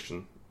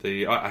investigation,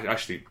 I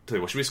actually tell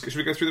you what, should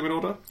we go through them in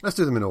order? Let's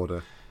do them in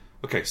order.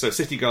 Okay, so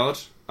City Guard.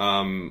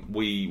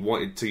 We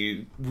wanted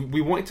to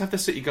have the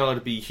City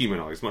Guard be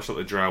humanised, much like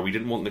the Drow. We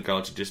didn't want the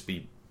Guard to just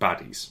be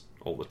baddies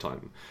all the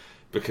time,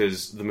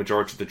 because the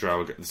majority of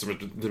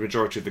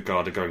the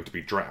Guard are going to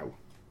be Drow.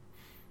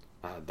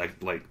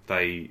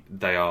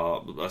 They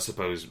are, I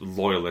suppose,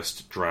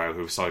 loyalist Drow who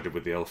have sided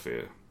with the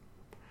Aelfir,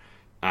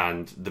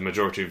 and the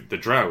majority of the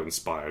Drow in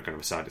Spire are going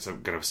to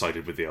have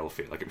sided with the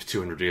Aelfir. Like it was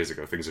 200 years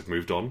ago, things have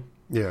moved on.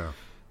 Yeah.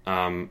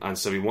 And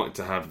so we wanted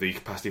to have the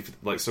capacity for,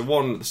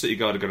 the City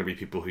Guard are going to be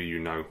people who you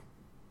know,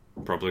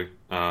 probably,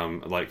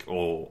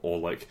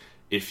 or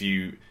if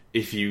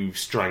you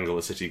strangle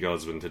a City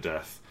Guardsman to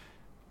death,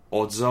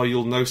 odds are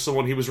you'll know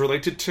someone he was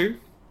related to,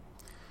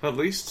 at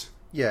least.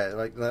 Yeah,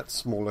 like that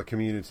smaller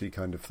community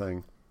kind of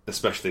thing.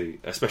 Especially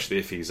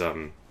if he's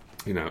in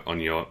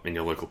your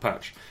local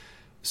patch.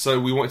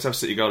 So we wanted to have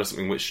City Guard as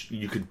something which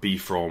you could be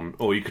from,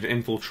 or you could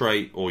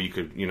infiltrate, or you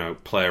could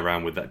play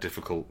around with that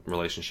difficult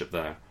relationship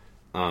there.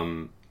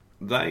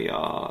 They're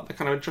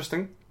kind of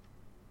interesting.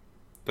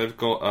 They've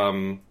got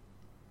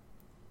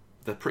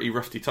they're pretty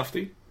roughy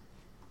tufty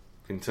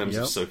in terms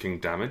of soaking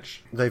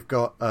damage. They've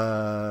got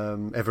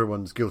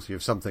everyone's guilty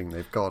of something.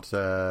 They've got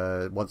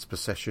once per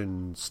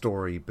session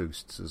story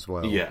boosts as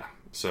well. Yeah,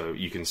 so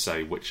you can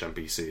say which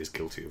NPC is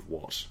guilty of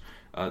what.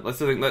 That's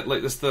the thing.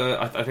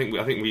 I think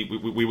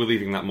we were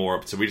leaving that more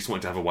up to. We just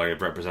wanted to have a way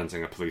of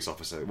representing a police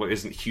officer. Well, it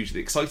isn't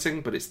hugely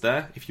exciting, but it's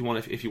there if you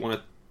want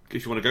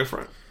to go for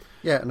it.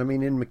 Yeah, and I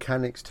mean, in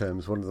mechanics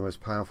terms, one of the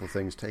most powerful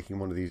things taking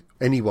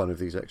any one of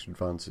these extra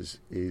advances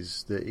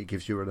is that it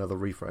gives you another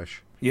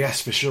refresh.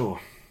 Yes, for sure.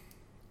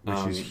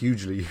 Which is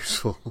hugely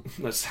useful.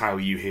 That's how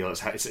you heal.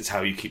 It's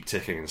how you keep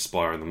ticking and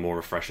Spire, and the more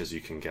refreshes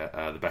you can get,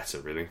 the better,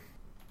 really.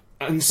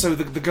 And so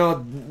the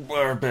Guard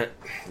were a bit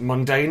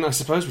mundane, I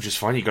suppose, which is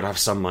fine. You've got to have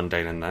some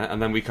mundane in there. And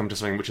then we come to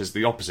something which is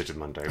the opposite of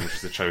mundane, which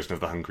is the Chosen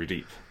of the Hungry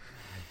Deep.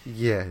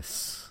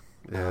 Yes.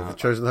 Yeah, the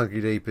Chosen of the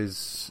Hungry Deep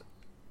is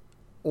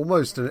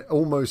almost an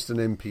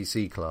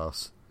NPC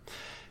class.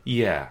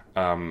 Yeah.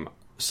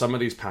 Some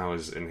of these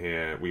powers in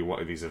here,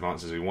 these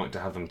advances, we wanted to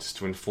have them just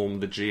to inform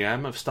the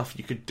GM of stuff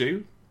you could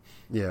do.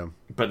 Yeah.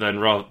 But then,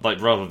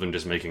 rather than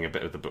just making a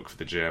bit of the book for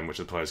the GM, which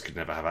the players could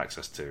never have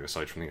access to,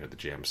 aside from the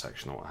GM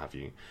section or what have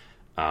you.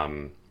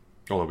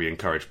 Although we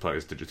encourage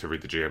players to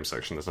read the GM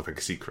section, there's nothing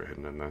secret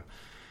hidden in there.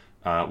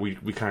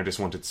 We kind of just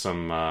wanted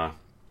some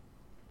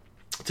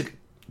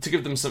to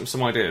give them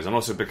some ideas, and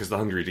also because the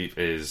Hungry Deep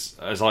is,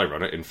 as I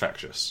run it,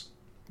 infectious.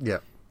 Yeah.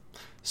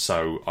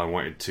 So I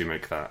wanted to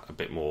make that a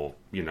bit more,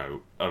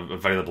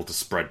 available to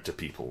spread to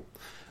people.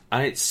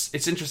 And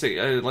it's interesting.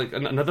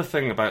 Another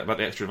thing about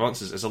the extra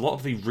advances is a lot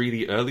of the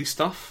really early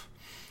stuff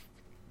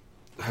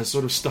has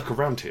sort of stuck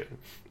around here.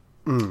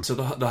 So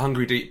the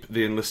Hungry Deep,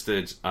 the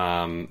Enlisted,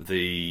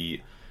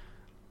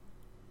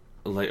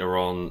 later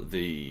on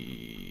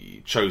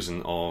the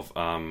Chosen of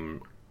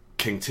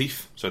King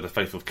Teeth, so the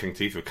Faithful of King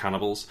Teeth of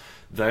Cannibals,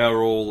 they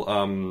were all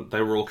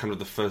kind of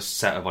the first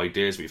set of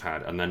ideas we've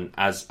had, and then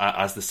as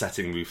the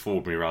setting moved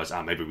forward, we realised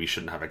maybe we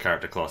shouldn't have a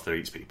character class that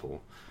eats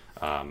people.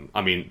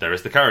 I mean, there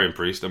is the Carrion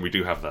Priest, and we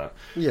do have that.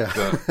 Yeah,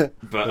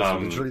 but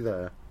that's literally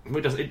there.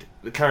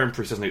 The Carrion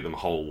Priest doesn't eat them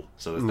whole,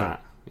 so there's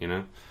that.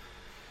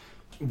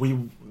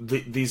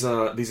 These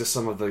are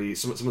some of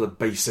the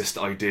basest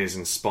ideas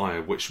in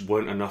Spire, which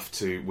weren't enough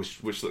to which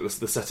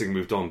the setting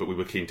moved on, but we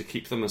were keen to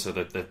keep them, and so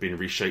they've been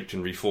reshaped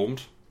and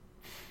reformed.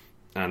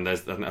 And I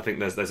think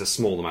there's a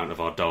small amount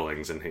of our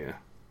darlings in here.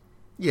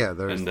 Yeah,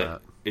 there is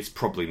that. It's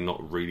probably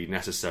not really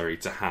necessary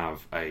to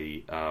have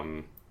a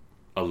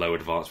low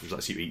advance which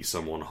lets you eat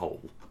someone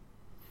whole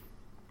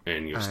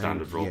in your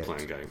standard role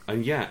playing game.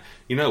 And yet,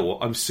 you know what?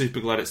 I'm super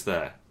glad it's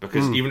there,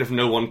 because even if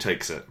no one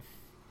takes it.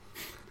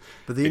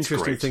 But the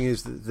interesting thing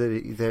is that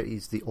there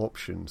is the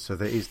option. So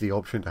there is the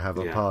option to have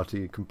a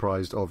party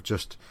comprised of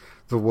just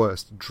the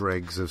worst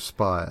dregs of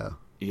Spire.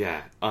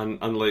 Yeah, and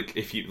like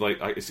if you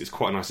it's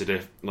quite a nice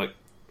idea. Like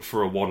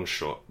for a one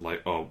shot,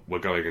 we're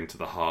going into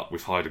the heart.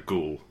 We've hired a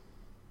ghoul,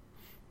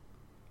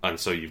 and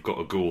so you've got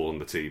a ghoul on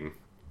the team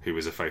who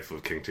is a Faithful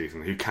of King Teeth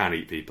and who can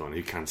eat people and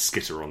who can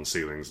skitter on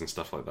ceilings and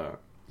stuff like that.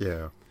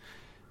 Yeah.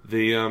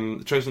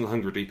 The Chosen of the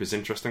Hungry Deep is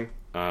interesting.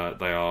 They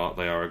are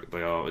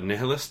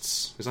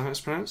nihilists. Is that how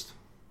it's pronounced?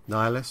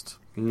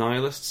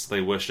 Nihilists.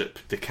 They worship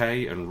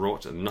decay and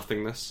rot and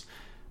nothingness,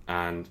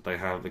 and they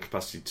have the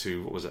capacity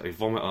to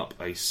vomit up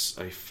a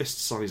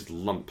fist-sized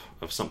lump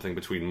of something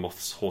between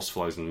moths,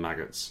 horseflies, and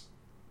maggots,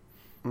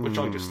 which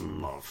I just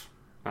love.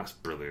 That's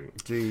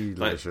brilliant.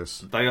 Delicious.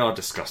 They are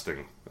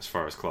disgusting as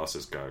far as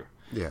classes go.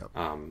 Yeah.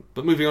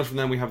 But moving on from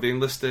them, we have the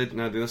Enlisted.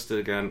 Now, the Enlisted,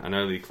 again, an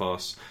early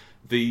class.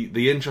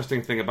 The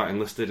interesting thing about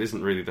Enlisted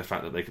isn't really the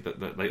fact that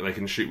they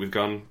can shoot with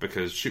gun,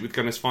 because shoot with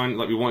gun is fine.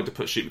 Like, we wanted to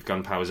put shoot with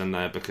gun powers in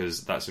there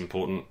because that's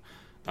important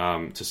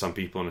to some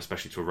people, and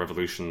especially to a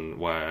revolution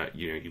where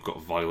you've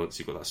got violence,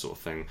 you've got that sort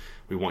of thing.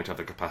 We wanted to have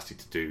the capacity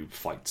to do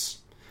fights.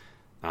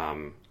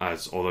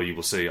 Although you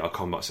will see, our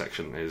combat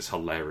section is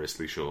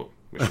hilariously short,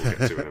 which we'll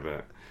get to in a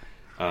bit.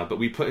 But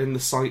we put in the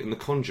Sight and the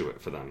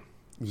Conduit for them.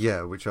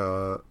 Yeah, which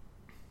are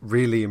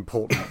really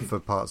important for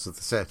parts of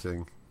the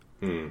setting.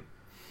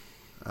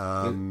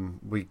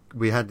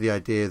 We had the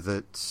idea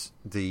that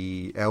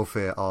the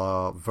Aelfir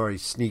are very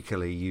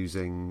sneakily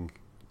using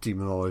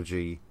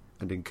demonology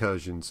and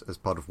incursions as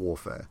part of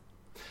warfare.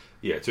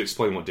 Yeah, to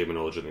explain what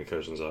demonology and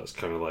incursions are, it's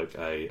kind of like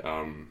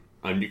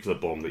a nuclear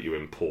bomb that you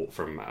import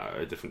from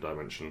a different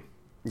dimension.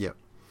 Yep.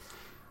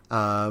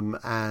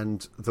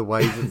 And the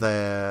way that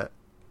they're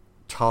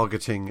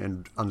targeting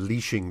and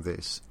unleashing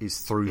this is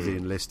through the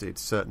Enlisted.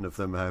 Certain of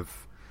them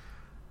have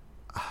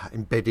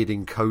embedded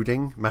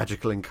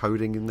magical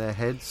encoding in their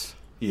heads.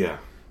 Yeah.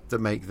 That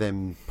make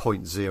them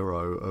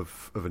 0.0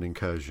 of an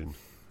incursion.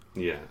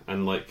 Yeah,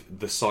 and like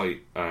the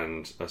Sight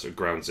and sort of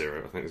Ground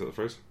Zero, I think, is that the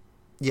phrase?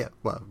 Yeah,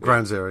 well,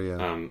 Ground Zero,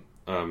 yeah.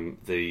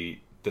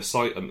 The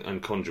Sight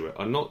and Conduit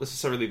are not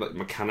necessarily like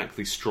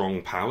mechanically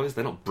strong powers.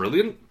 They're not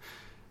brilliant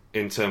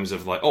in terms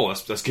of like,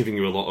 that's giving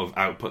you a lot of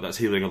output, that's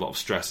healing a lot of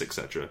stress,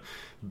 etc.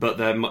 But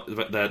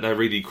they're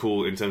really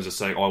cool in terms of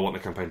saying, I want the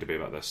campaign to be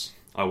about this.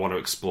 I want to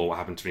explore what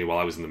happened to me while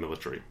I was in the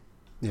military.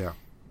 Yeah.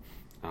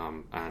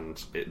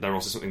 And they're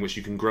also something which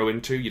you can grow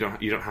into. You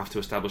don't have to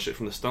establish it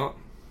from the start.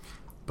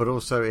 But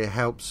also it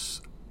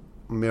helps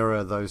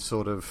mirror those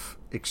sort of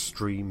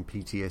extreme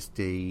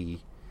PTSD,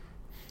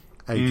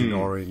 Agent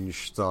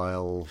Orange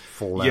style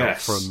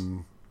fallout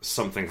from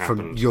something happened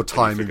from your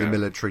time in the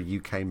military.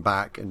 You came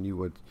back and you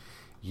were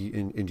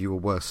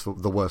worse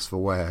the worse for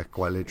wear,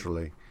 quite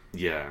literally.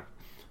 Yeah.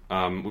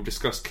 We've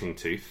discussed King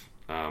Teeth.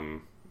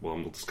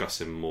 We'll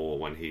discuss him more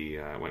when he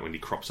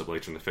crops up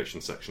later in the fiction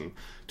section.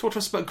 Talk to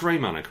us about Grey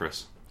Manor,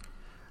 Chris.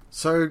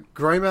 So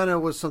Grey Manor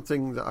was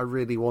something that I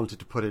really wanted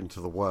to put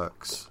into the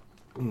works,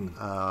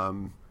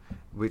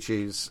 which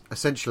is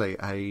essentially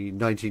a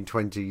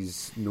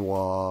 1920s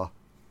noir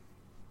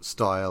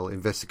style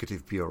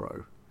investigative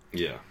bureau.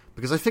 Yeah.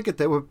 Because I figured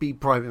there would be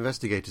private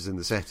investigators in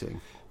the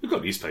setting. You've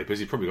got newspapers,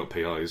 you've probably got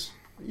PIs.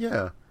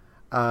 Yeah.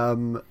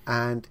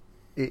 And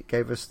it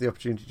gave us the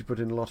opportunity to put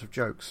in a lot of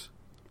jokes,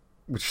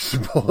 which is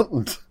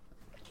important.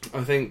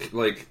 I think,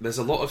 there's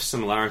a lot of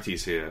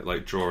similarities here,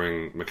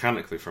 drawing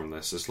mechanically from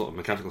this. There's a lot of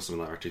mechanical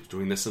similarity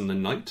between this and the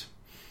Knight.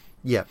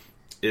 Yeah.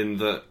 In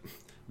that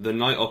the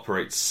Knight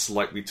operates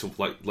slightly to,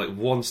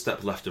 one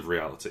step left of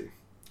reality.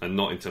 And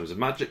not in terms of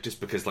magic, just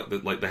because,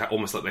 they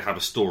almost like they have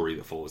a story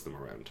that follows them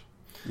around.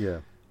 Yeah.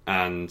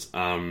 And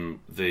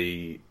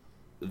the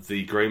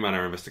Grey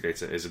Manor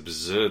investigator is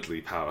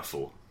absurdly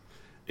powerful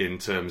in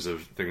terms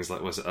of things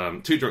like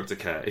too drunk to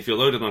care. If you're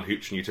loaded on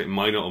Hooch and you take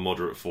minor or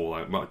moderate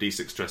fallout, mark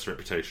D6 stress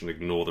reputation,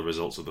 ignore the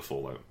results of the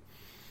fallout.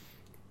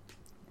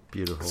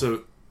 Beautiful.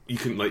 So you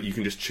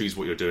can just choose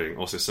what you're doing.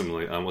 Also,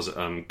 similarly,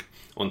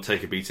 on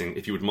Take a Beating,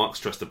 if you would mark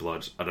stress to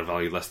blood at a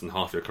value less than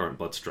half your current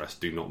blood stress,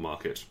 do not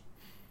mark it,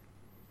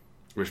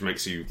 which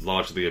makes you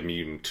largely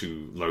immune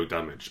to low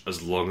damage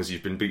as long as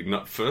you've been beaten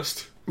up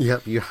first.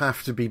 Yep, you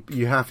have to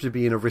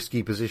be in a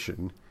risky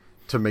position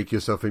to make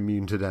yourself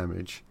immune to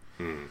damage,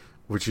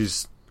 which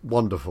is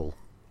wonderful.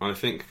 I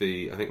think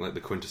the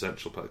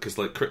quintessential part, because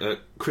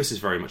Chris is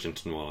very much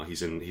into noir.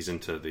 He's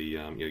into the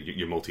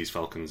your Maltese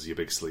Falcons, your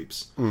big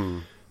sleeps.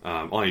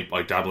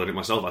 I dabble in it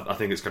myself. I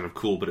think it's kind of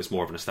cool, but it's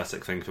more of an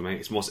aesthetic thing for me.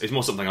 It's more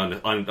something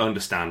I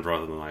understand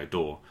rather than I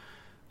adore,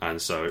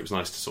 and so it was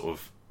nice to sort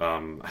of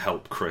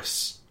help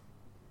Chris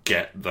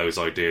get those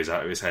ideas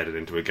out of his head and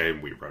into a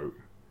game we wrote.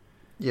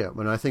 Yeah,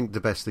 and I think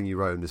the best thing you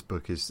wrote in this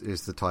book is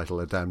the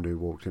title "A Damnu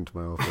Walked Into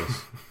My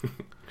Office."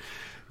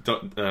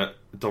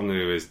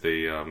 Domnu is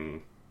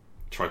the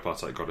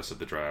tripartite goddess of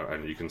the drow,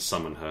 and you can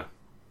summon her,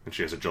 and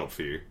she has a job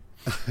for you.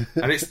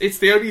 And it's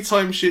the only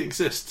time she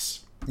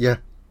exists. Yeah.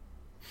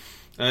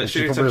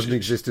 She probably doesn't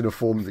exist in a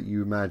form that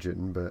you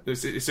imagine, but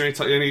it's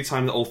the only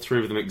time that all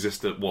three of them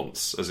exist at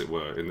once, as it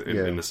were,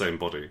 in the same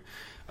body.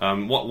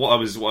 What I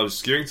was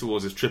skewing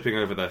towards is tripping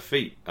over their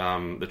feet.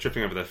 The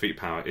tripping over their feet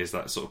power is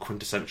that sort of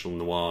quintessential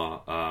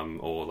noir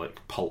or like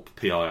pulp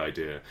PI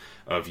idea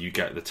of you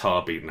get the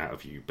tar beaten out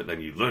of you, but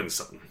then you learn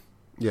something.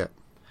 Yeah,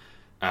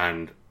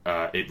 and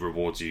it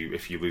rewards you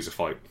if you lose a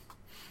fight.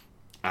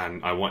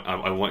 And I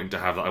wanted to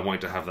have that. I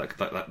wanted to have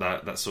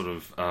that sort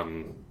of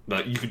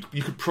that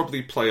you could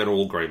probably play an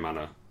all Grey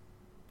Manor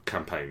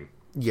campaign.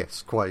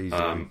 Yes, quite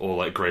easily. Or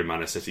like Grey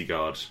Manor City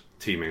Guard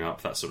teaming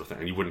up, that sort of thing,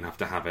 and you wouldn't have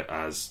to have it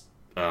as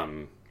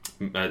the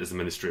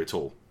Ministry at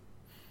all.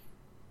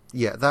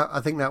 Yeah, I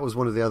think that was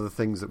one of the other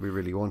things that we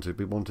really wanted.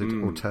 We wanted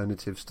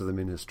alternatives to the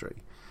Ministry.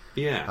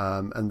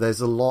 Yeah, and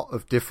there's a lot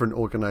of different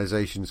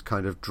organisations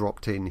kind of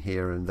dropped in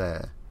here and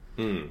there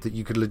that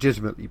you could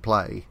legitimately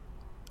play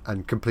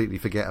and completely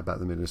forget about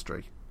the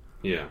Ministry.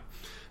 Yeah,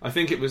 I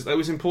think it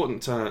was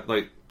important to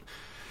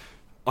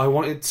I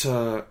wanted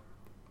to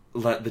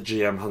let the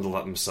GM handle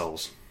that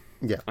themselves.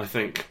 Yeah, I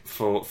think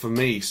for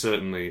me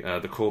certainly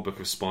the core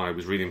book of Spy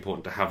was really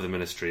important to have the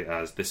Ministry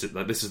as this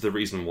is the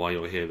reason why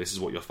you're here. This is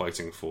what you're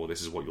fighting for.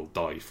 This is what you'll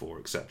die for,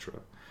 etc.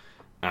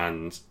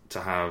 And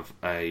to have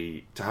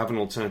an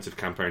alternative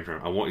campaign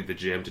program, I wanted the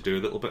GM to do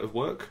a little bit of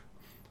work.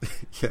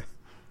 Yeah,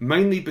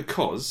 mainly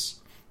because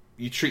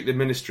you treat the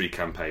Ministry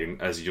campaign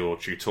as your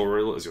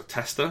tutorial, as your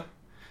tester,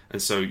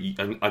 and so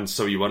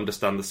you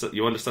understand the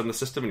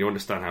system and you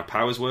understand how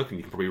powers work, and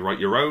you can probably write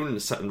your own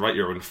and write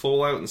your own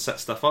Fallout and set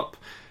stuff up,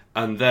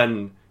 and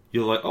then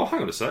you're like, oh,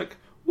 hang on a sec,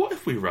 what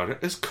if we ran it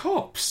as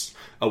cops?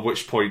 At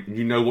which point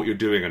you know what you're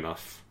doing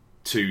enough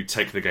to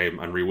take the game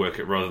and rework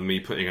it, rather than me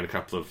putting in a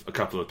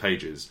couple of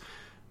pages,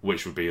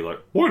 which would be like,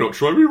 why not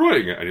try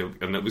rewriting it?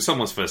 And it'll be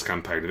someone's first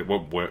campaign, and it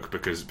won't work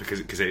because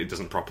it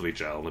doesn't properly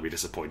gel, and they'll be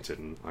disappointed.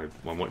 And I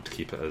want to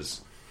keep it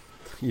as...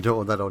 You don't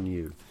want that on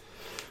you.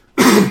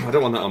 I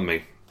don't want that on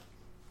me.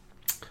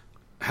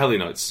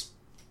 Hellionites.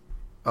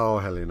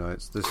 Oh,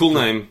 Hellionites. Cool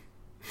name.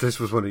 This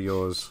was one of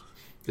yours.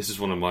 This is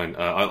one of mine.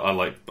 I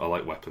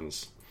like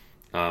weapons.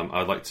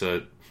 I'd like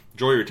to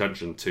draw your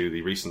attention to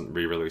the recent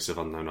re-release of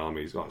Unknown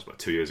Armies. Oh, it was about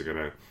 2 years ago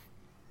now.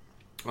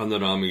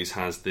 Unknown Armies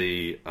has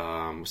the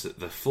was it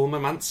the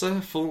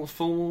Fulminator?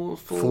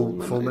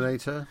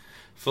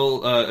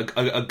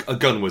 Fulminator? A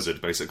gun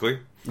wizard, basically.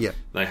 Yeah.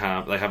 They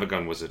have a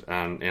gun wizard,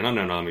 and in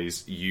Unknown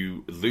Armies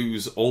you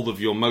lose all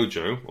of your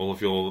mojo, all of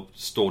your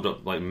stored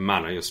up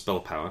mana, your spell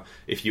power,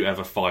 if you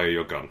ever fire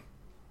your gun.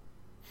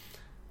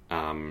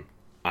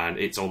 And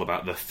it's all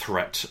about the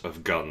threat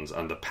of guns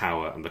and the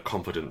power and the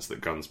confidence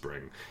that guns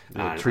bring.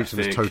 Yeah, treat them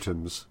as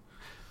totems.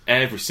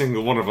 Every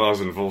single one of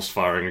ours involves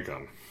firing a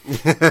gun.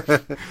 Just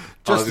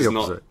the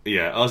opposite.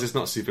 Ours is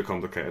not super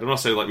complicated. And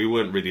also, we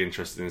weren't really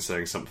interested in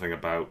saying something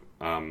about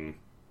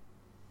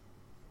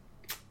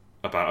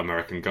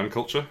American gun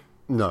culture.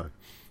 No.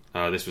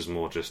 This was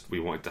more just we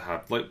wanted to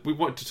have we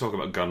wanted to talk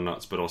about gun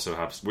nuts, but also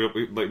have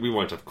we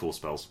wanted to have cool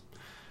spells.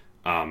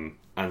 And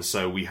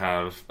so we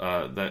have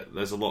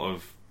there's a lot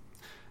of.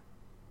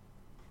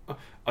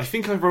 I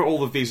think I wrote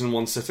all of these in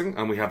one sitting,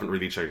 and we haven't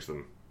really changed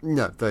them.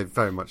 No, they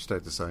very much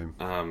stayed the same.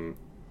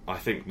 I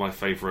think my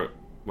favourite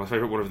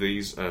one of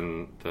these,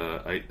 and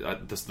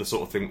the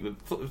sort of thing,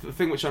 the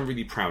thing which I'm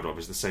really proud of,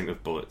 is the Saint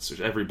of Bullets,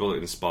 which every bullet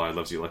in Spy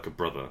loves you like a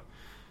brother.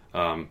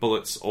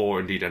 Bullets,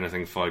 or indeed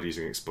anything fired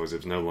using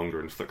explosives, no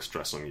longer inflict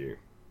stress on you.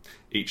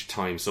 Each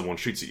time someone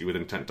shoots at you with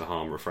intent to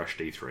harm, refresh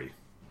D3.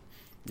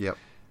 Yep.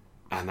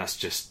 And that's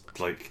just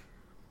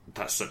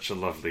that's such a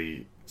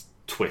lovely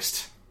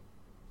twist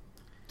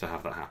to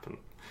have that happen.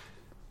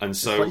 And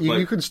so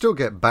you can still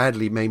get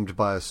badly maimed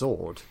by a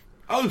sword.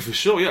 Oh, for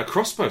sure, yeah, a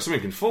crossbow,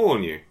 something can fall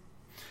on you.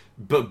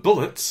 But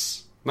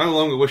bullets no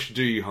longer wish to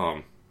do you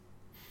harm.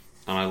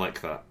 And I like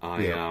that.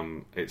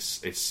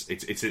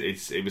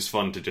 It was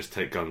fun to just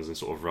take guns and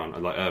sort of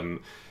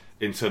run.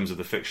 in terms of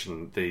the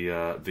fiction,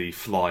 the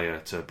flyer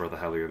to Brother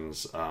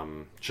Helion's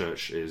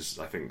church is,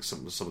 I think,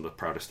 some of the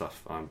proudest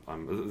stuff.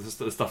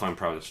 The stuff I'm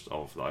proudest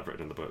of that I've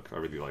written in the book. I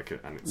really like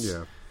it, and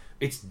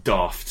it's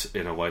daft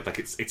in a way. Like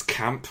it's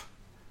camp,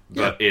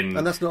 but and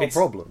that's not a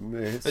problem.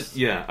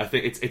 I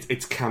think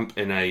it's camp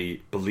in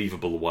a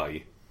believable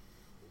way.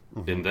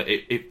 Mm-hmm. In that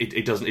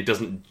it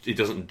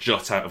doesn't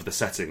jut out of the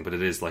setting, but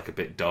it is like a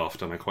bit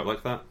daft, and I quite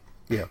like that.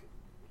 Yeah,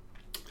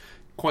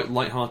 quite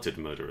light-hearted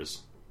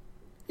murderers.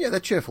 Yeah, they're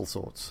cheerful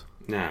sorts.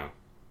 Now,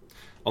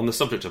 on the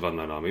subject of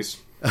unknown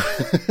armies,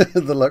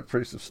 the Luck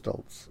Priest of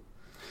Stoltz.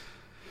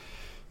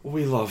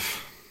 We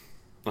love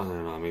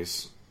unknown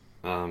armies.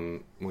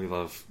 We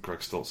love Greg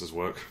Stoltz's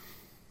work.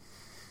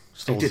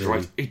 He did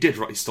write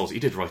Stoltz. He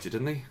did write it,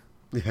 didn't he?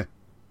 Yeah,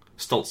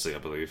 Stoltzy, I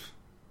believe.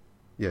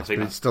 Yes,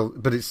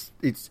 but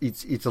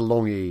it's a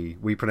long E.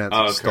 We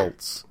pronounce it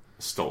Stoltz.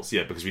 Stoltz,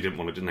 yeah, because we didn't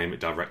want to name it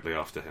directly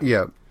after him.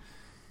 Yeah.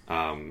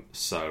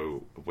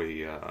 So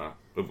we've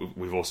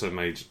also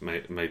made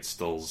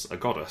Stolz a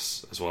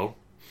goddess as well.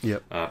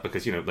 Yep.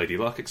 Because Lady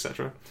Luck,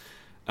 etc.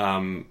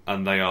 And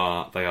they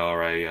are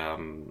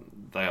a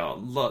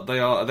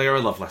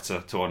love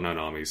letter to unknown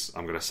armies.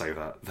 I'm going to say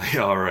that they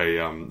are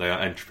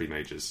entropy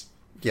mages.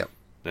 Yep.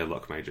 They're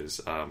luck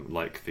mages,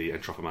 like the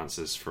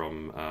Entropomancers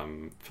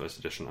from first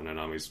edition Unknown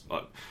Armies.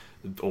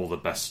 All the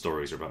best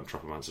stories are about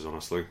Entropomancers,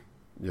 honestly.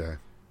 Yeah.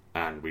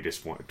 And we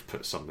just wanted to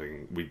put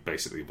something. We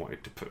basically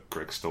wanted to put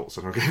Greg Stoltz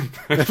in our game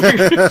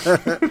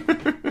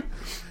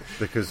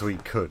because we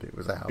could. It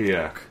was our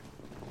book.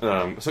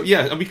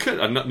 And we could,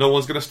 and no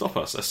one's going to stop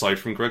us aside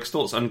from Greg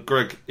Stoltz. And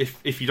Greg,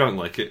 if you don't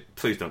like it,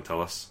 please don't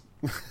tell us.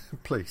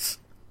 Please.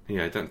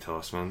 Yeah, don't tell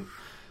us, man.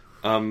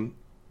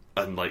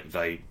 And like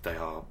they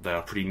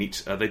are pretty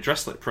neat. They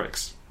dress like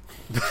pricks.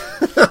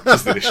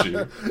 That's the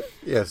issue.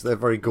 Yes, they're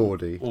very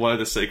gaudy. Wear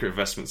the sacred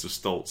vestments of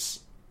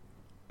Stoltz,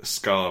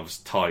 scarves,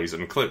 ties,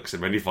 and cloaks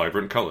in many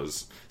vibrant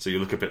colours. So you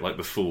look a bit like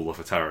the fool off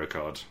a tarot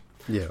card.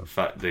 Yeah. In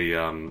fact,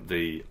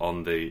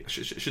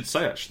 should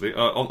say actually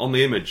on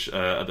the image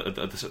at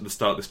the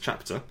start of this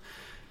chapter,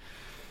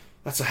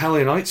 that's a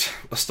Helionite,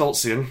 a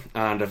Stoltzian,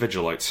 and a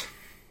Vigilite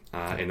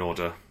in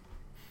order.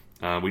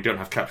 We don't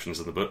have captions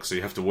in the book, so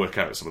you have to work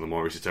out some of the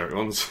more esoteric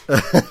ones.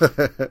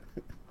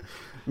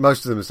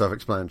 Most of them are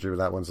self-explanatory,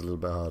 but that one's a little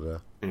bit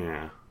harder.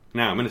 Yeah.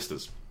 Now,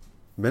 ministers.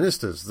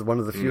 Ministers, one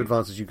of the few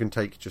advances you can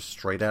take just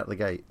straight out the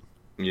gate.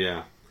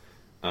 Yeah.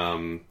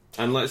 And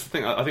that's the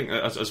thing. I think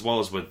as well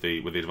as with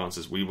the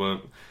advances, we're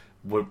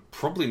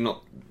probably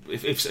not.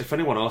 If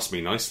anyone asked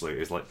me nicely,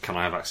 is like, can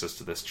I have access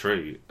to this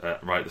tree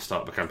right at the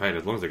start of the campaign?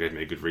 As long as they gave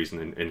me a good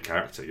reason in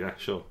character, yeah,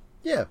 sure.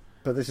 Yeah,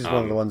 but this is one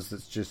of the ones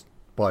that's just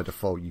by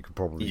default you could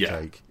probably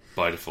take.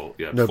 By default,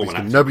 yeah.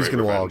 Nobody's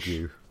going to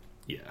argue.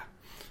 Yeah.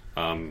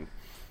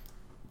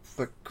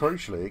 But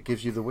crucially, it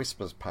gives you the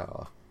Whisper's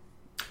power.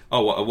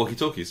 Oh, what,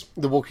 walkie-talkies?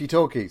 The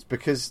walkie-talkies,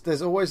 because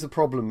there's always the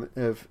problem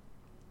of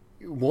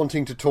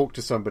wanting to talk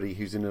to somebody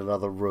who's in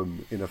another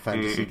room in a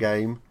fantasy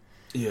game.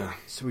 Yeah.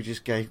 So we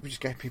just gave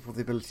people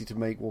the ability to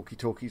make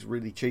walkie-talkies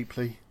really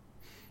cheaply.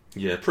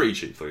 Yeah, pretty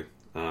cheaply.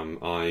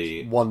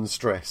 One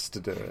stress to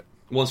do it.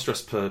 One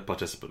stress per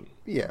participant.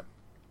 Yeah.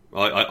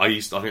 I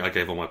think I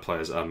gave all my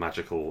players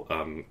magical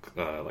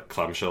like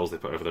clamshells they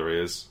put over their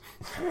ears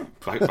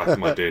back in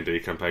my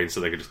D&D campaign,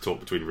 so they could just talk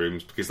between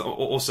rooms. Because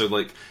also,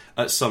 like,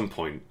 at some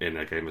point in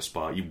a game of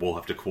Spire, you will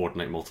have to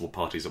coordinate multiple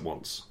parties at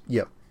once.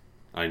 Yep.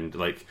 And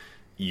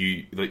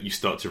you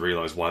start to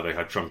realise why they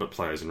had trumpet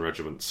players in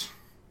regiments.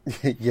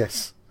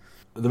 Yes.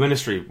 The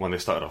Ministry, when they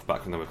started off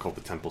back when they were called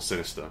the Temple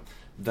Sinister,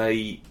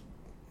 they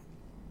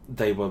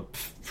were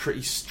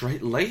pretty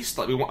straight-laced.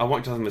 Like I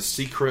wanted to have them as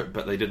secret,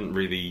 but they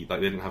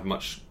didn't have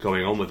much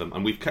going on with them.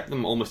 And we've kept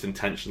them almost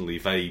intentionally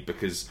vague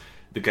because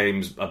the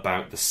game's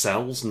about the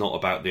cells, not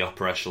about the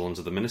upper echelons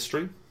of the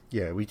Ministry.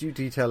 Yeah, we do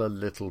detail a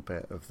little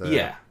bit of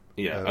the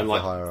and the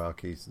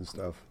hierarchies and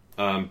stuff.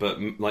 But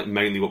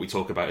mainly what we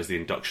talk about is the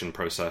induction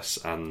process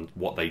and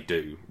what they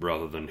do,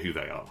 rather than who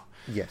they are.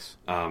 Yes.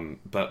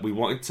 But we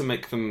wanted to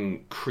make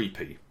them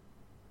creepy.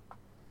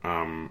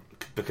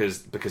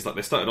 Because like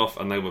they started off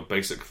and they were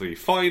basically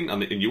fine,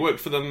 and you worked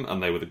for them,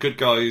 and they were the good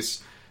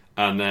guys,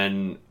 and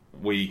then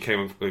we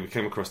came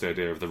across the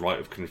idea of the rite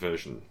of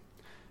conversion,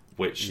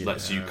 which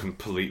lets you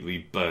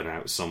completely burn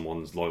out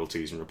someone's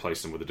loyalties and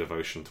replace them with a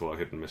devotion to our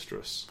hidden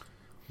mistress.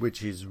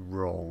 Which is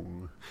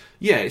wrong.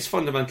 Yeah, it's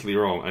fundamentally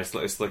wrong.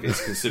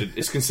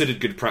 It's considered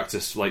good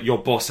practice. Like, your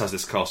boss has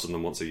this cast on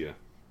them once a year.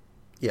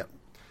 Yeah.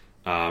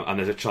 And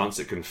there's a chance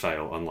it can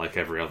fail, unlike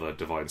every other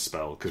divine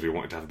spell, because we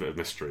wanted to have a bit of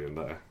mystery in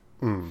there.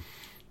 Mm.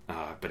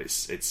 But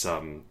it's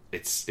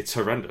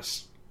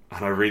horrendous,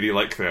 and I really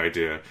like the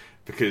idea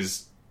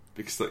because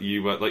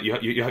you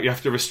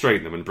have to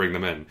restrain them and bring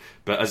them in.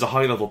 But as a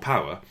high level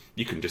power,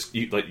 you can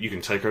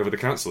take over the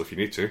council if you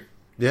need to.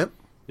 Yep.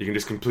 You can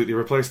just completely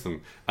replace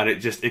them, and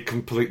it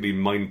completely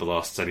mind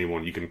blasts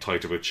anyone you can tie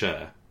to a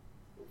chair.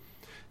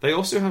 They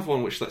also have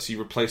one which lets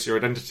you replace your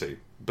identity,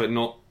 but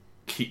not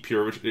keep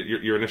your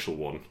initial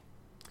one.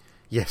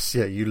 Yes,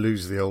 yeah, you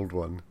lose the old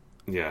one.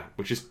 Yeah,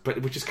 which is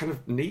kind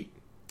of neat.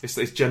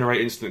 It's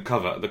generate instant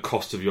cover at the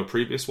cost of your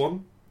previous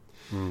one.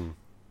 Mm.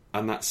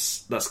 And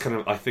that's kind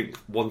of, I think,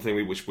 one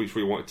thing which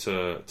we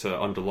wanted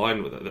to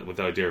underline with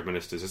the idea of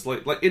ministers is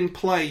like in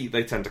play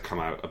they tend to come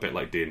out a bit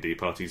like D&D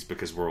parties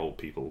because we're all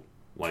people.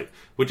 Like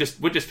we're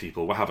just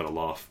people. We're having a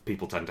laugh.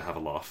 People tend to have a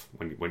laugh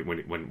when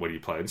you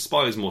play. And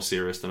Spire is more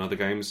serious than other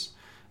games,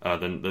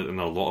 than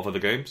a lot of other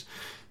games.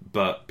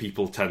 But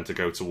people tend to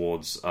go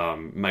towards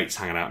mates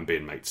hanging out and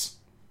being mates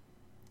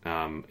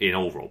in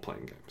all role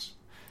playing games.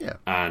 Yeah,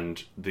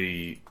 and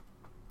the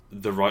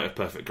Rite of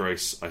Perfect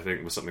Grace, I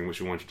think, was something which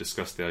we wanted to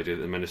discuss. The idea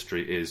that the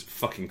Ministry is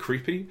fucking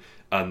creepy,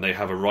 and they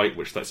have a rite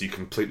which lets you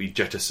completely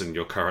jettison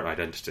your current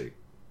identity.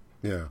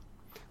 Yeah.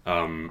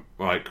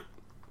 Like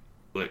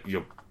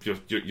your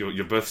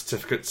birth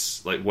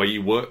certificates, like where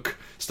you work,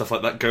 stuff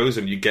like that goes,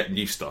 and you get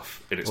new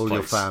stuff in its all place.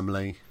 Your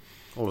family,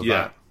 all of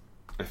yeah, that.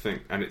 I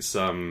think, and it's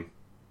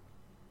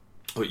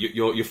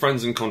your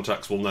friends and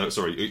contacts will know.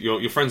 Sorry,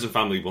 your friends and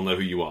family will know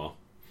who you are.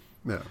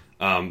 Yeah.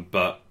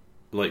 But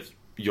like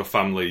your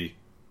family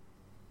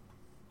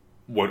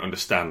won't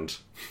understand,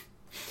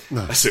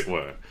 as it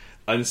were.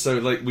 And so,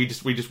 like, we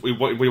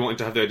wanted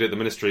to have the idea that the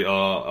Ministry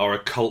are a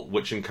cult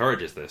which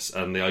encourages this,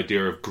 and the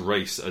idea of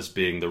grace as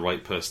being the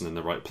right person in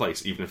the right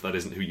place, even if that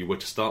isn't who you were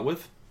to start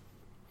with.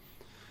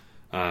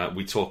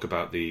 We talk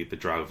about the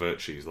Drow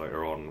virtues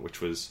later on,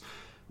 which was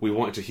we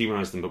wanted to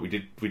humanise them, but we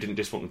didn't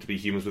just want them to be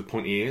humans with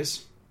pointy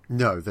ears.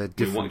 No, they're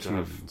different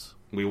humans.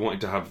 We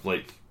wanted to have,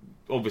 like,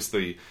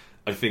 obviously,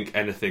 I think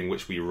anything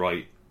which we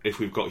write, if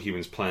we've got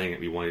humans playing it,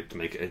 we wanted to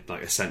make it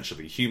like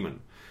essentially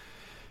human.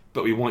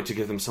 But we wanted to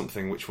give them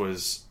something which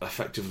was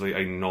effectively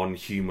a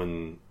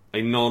non-human, a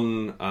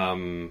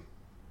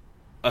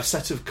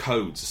set of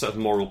codes, a set of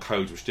moral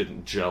codes which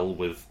didn't gel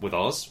with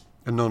ours.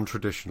 A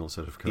non-traditional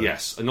set of codes.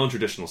 Yes, a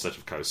non-traditional set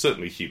of codes.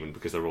 Certainly human,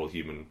 because they're all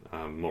human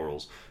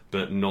morals,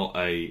 but not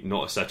a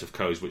set of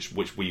codes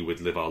which we would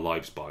live our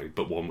lives by,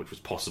 but one which was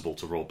possible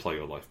to role-play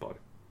your life by. A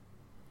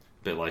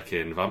bit like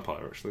in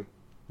Vampire, actually.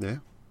 Yeah.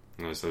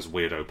 There's those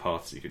weirdo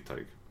paths you could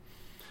take.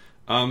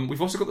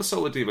 We've also got the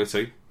Solar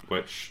Devotee,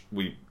 which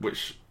we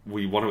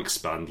want to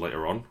expand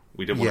later on.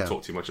 We didn't want to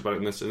talk too much about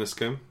it in this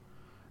game.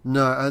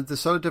 No, the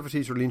Solar Devotee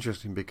is really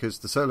interesting because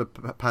the Solar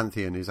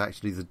Pantheon is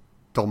actually the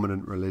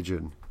dominant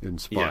religion in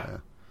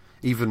Spire,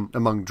 even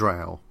among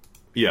Drow.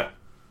 Yeah.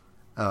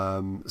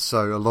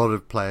 So a lot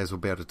of players will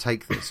be able to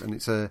take this, and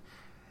it's a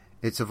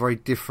very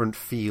different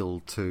feel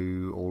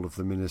to all of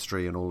the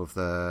Ministry and all of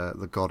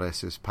the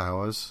goddesses'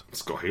 powers.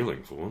 It's got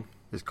healing for one.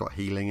 It's got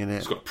healing in it.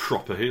 It's got a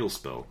proper heal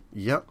spell.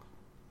 Yep.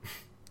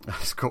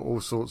 It's got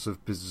all sorts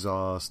of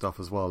bizarre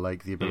stuff as well,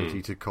 like the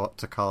ability to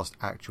cast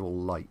actual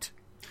light,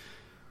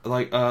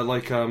 like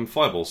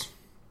fireballs.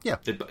 Yeah.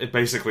 It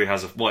basically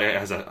has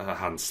a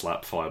hand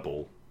slap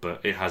fireball,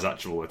 but it has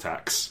actual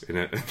attacks in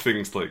it.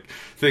 things like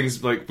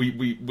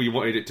we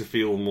wanted it to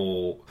feel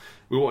more.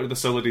 We wanted the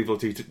Solar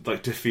Devotee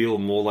to feel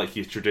more like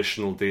your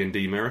traditional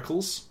D&D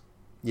miracles.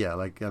 Yeah,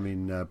 like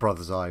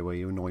Brother's Eye, where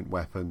you anoint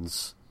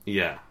weapons.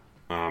 Yeah.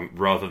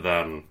 Rather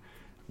than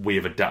we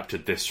have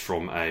adapted this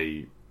from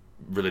a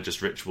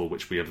religious ritual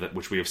which we have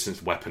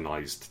since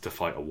weaponized to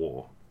fight a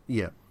war.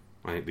 Yeah.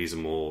 I think these are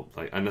more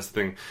like, and that's the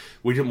thing.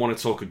 We didn't want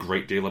to talk a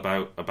great deal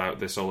about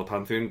this Solar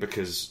Pantheon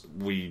because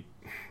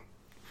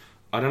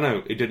I don't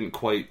know, it didn't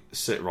quite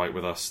sit right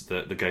with us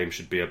that the game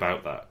should be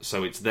about that.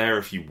 So it's there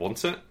if you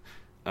want it,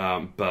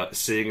 but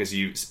seeing as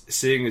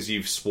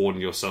you've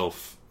sworn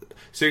yourself.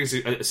 Seeing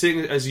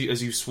as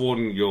you've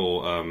sworn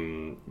your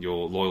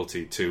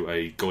loyalty to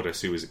a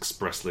goddess who is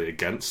expressly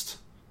against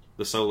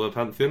the Solar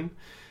Pantheon,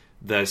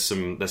 there's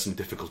some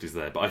difficulties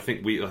there. But I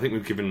think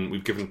we've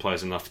given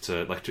players enough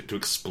to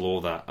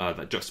explore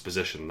that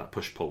juxtaposition, that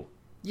push pull.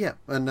 Yeah,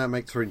 and that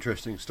makes for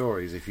interesting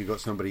stories if you've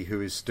got somebody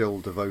who is still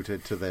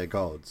devoted to their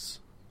gods,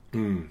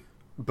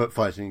 but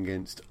fighting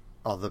against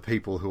other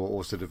people who are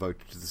also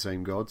devoted to the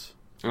same gods.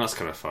 And that's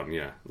kind of fun,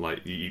 yeah.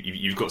 Like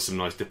you've got some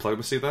nice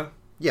diplomacy there.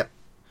 Yeah.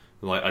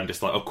 Like, I'm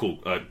just like, oh cool,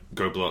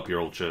 go blow up your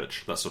old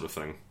church, that sort of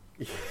thing.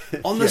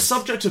 On the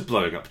subject of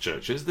blowing up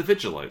churches, the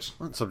Vigilites.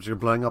 On the subject of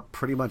blowing up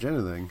pretty much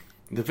anything.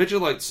 The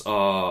Vigilites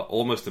are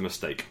almost a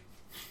mistake.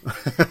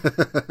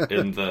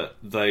 In that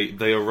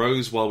they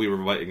arose while we were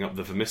writing up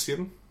the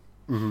Vermissian.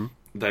 Mm-hmm.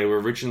 They were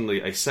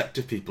originally a sect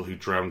of people who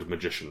drowned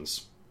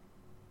magicians.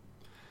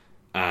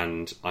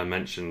 And I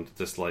mentioned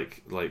this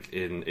like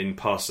in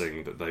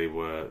passing that they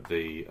were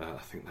I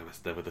think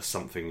they were the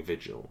something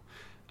vigil.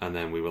 And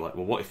then we were like,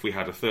 well, what if we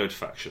had a third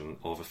faction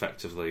of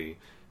effectively,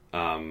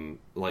 as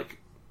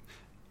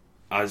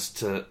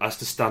to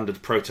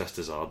standard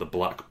protesters are, the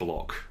Black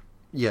Bloc.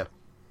 Yeah.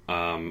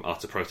 Are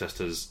to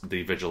protesters,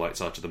 the Vigilites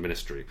are to the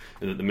Ministry.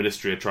 And that the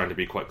Ministry are trying to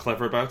be quite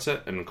clever about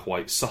it and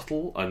quite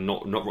subtle and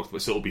not rock,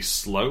 so it'll be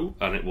slow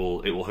and it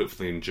will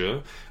hopefully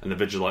endure. And the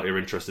Vigilite are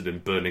interested in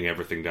burning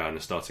everything down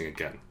and starting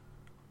again.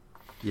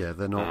 Yeah,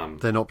 they're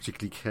not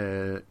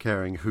particularly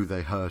caring who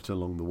they hurt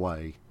along the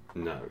way.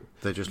 No.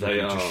 They're just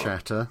looking to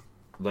shatter.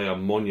 They are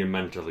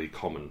monumentally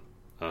common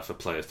for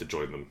players to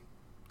join them.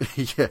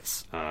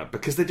 Yes.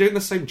 Because they're doing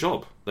the same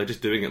job. They're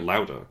just doing it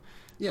louder.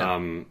 Yeah.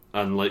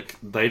 And like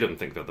they don't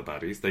think they're the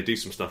baddies. They do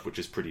some stuff which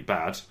is pretty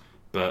bad,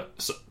 but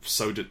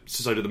so do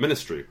the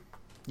Ministry.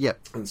 Yeah.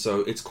 And so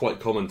it's quite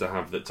common to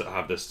have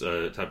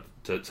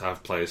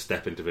players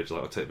step into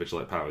Vigilite or take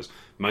Vigilite powers,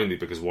 mainly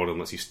because one of them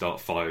lets you start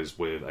fires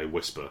with a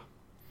whisper,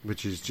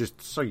 which is just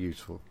so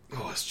useful.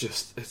 Oh,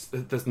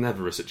 there's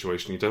never a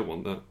situation you don't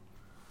want that.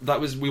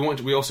 We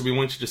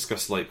wanted to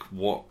discuss like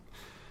what.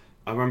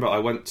 I remember I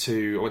went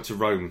to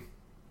Rome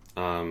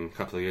a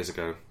couple of years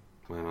ago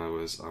when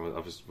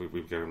we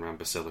were going around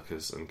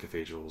basilicas and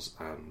cathedrals,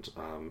 and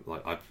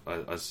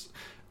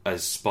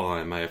as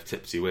Spire may have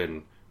tipped you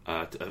in.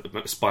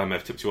 Spire may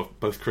have tipped you off.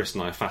 Both Chris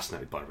and I are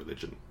fascinated by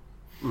religion.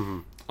 Mm-hmm.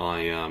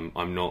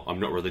 I'm not a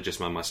religious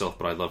man myself,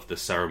 but I love the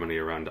ceremony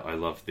around it. I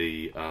love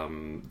the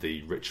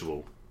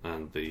ritual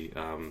and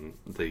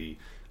the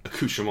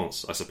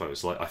accoutrements, I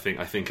suppose. Like I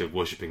think of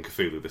worshipping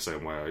Cthulhu the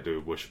same way I do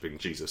of worshipping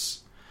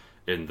Jesus,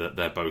 in that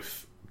they're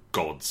both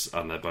gods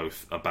and they're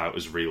both about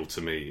as real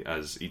to me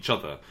as each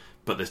other.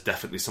 But there's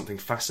definitely something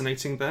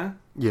fascinating there,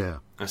 yeah,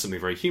 and something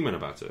very human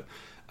about it.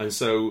 And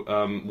so,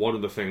 one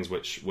of the things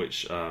which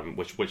I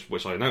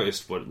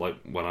noticed when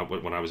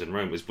I was in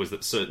Rome was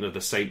that certain of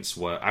the saints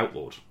were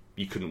outlawed.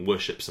 You couldn't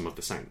worship some of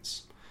the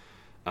saints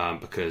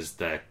because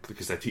their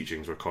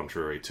teachings were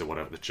contrary to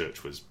whatever the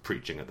church was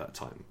preaching at that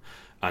time.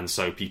 And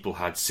so people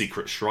had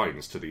secret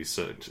shrines to these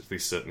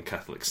certain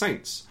Catholic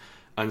saints.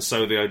 And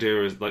so the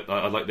idea is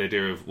I like the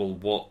idea of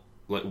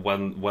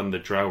when the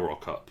Drow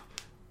rock up.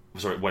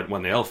 Sorry,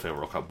 when the Elfir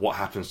rock up, what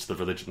happens to the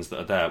religions that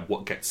are there?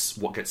 What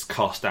gets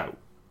cast out?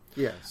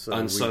 Yeah, so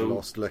we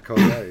lost Le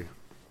Collet.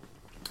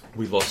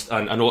 We lost,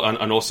 and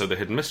also the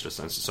Hidden Mistress.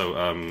 And so,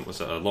 was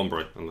it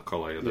Lombre and Le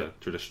Collet are the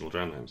traditional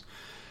Drow names.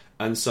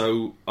 And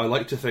so, I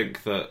like to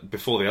think that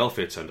before the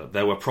Elfir turned up,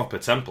 there were proper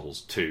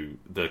temples to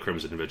the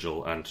Crimson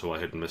Vigil and to our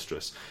Hidden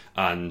Mistress,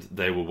 and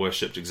they were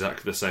worshipped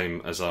exactly the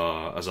same as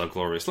our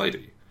Glorious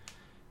Lady.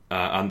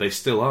 And they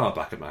still are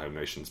back in their home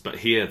nations, but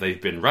here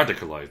they've been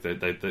radicalized.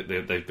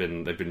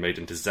 They've been made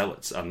into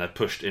zealots, and they're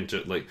pushed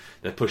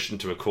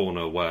into a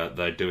corner where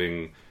they're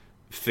doing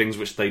things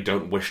which they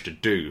don't wish to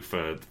do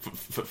for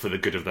the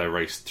good of their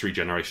race 3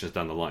 generations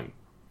down the line.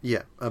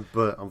 Yeah,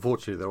 but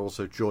unfortunately they're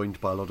also joined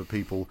by a lot of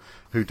people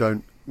who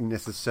don't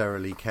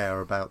necessarily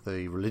care about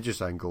the religious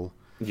angle.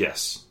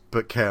 Yes,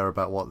 but care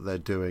about what they're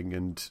doing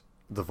and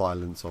the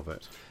violence of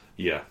it.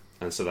 Yeah,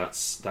 and so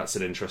that's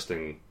an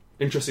interesting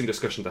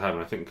discussion to have,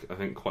 and I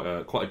think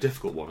quite a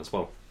difficult one as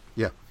well.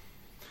 Yeah.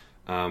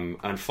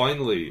 And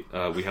finally,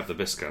 we have the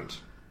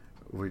Viscount,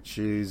 which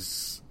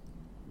is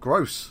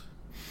gross.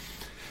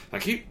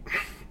 Thank you.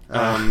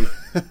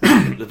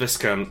 The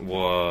Viscount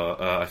were,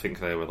 I think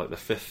they were like the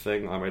 5th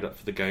thing I made up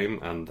for the game,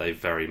 and they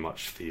very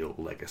much feel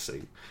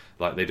legacy.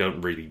 Like they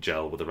don't really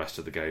gel with the rest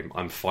of the game.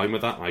 I'm fine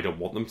with that. I don't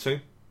want them to.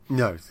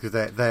 No,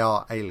 because they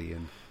are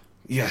alien.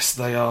 Yes,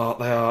 they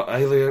are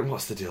alien.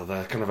 What's the deal?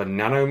 They're kind of a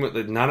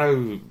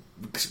nano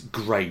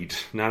grade,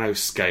 nano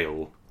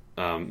scale,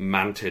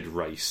 mantid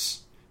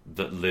race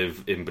that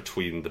live in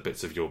between the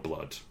bits of your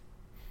blood.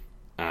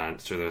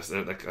 And so I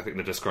think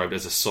they're described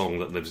as a song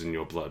that lives in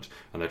your blood,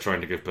 and they're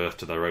trying to give birth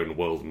to their own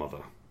world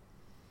mother.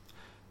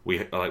 We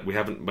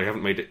haven't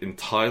made it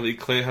entirely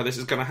clear how this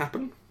is going to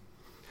happen.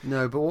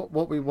 No, but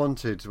what we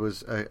wanted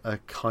was a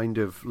kind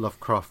of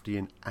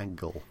Lovecraftian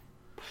angle.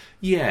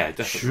 Yeah,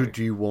 definitely. Should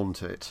you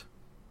want it?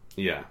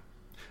 Yeah,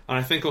 and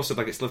I think also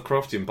it's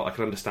Lovecraftian, but I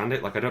can understand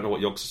it. Like I don't know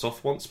what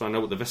Yog-Sothoth wants, but I know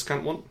what the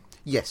Viscount want.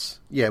 Yes,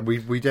 yeah,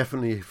 we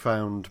definitely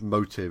found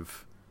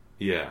motive.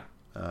 Yeah.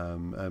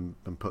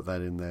 And put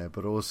that in there,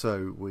 but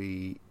also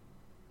we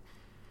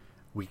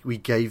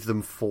gave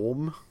them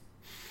form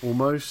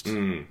almost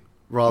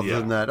rather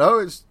than that. Oh,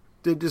 it's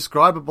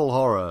indescribable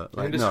horror.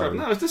 Like,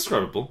 no, it's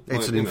describable.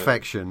 It's an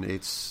infection.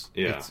 It's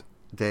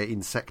they're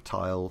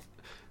insectile,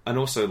 and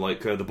also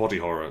the body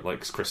horror.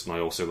 Like Chris and I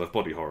also love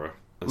body horror,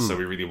 and so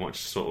we really want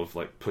to sort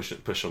of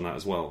push on that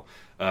as well.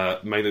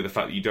 Mainly the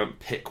fact that you don't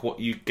pick what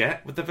you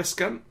get with the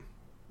Viscount.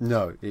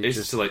 No,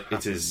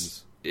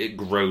 it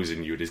grows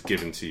in you. It is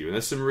given to you, and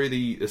there's some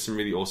really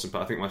awesome.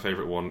 But I think my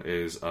favourite one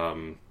is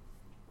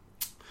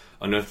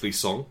Unearthly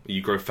Song.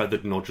 You grow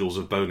feathered nodules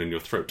of bone in your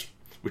throat,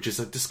 which is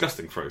a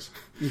disgusting phrase.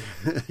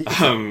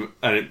 And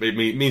it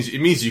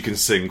means you can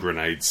sing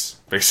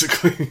grenades,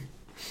 basically.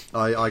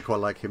 I quite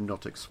like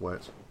Hypnotic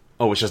Sweat.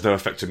 Oh, which has no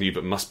effect on you,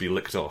 but must be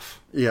licked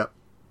off. Yeah.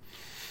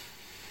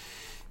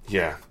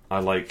 Yeah, I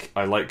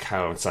like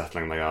how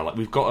unsettling they are. Like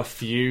we've got a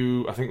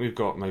few. I think we've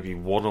got maybe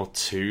 1 or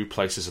 2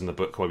 places in the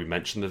book where we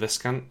mention the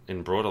Viscount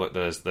in broad. Like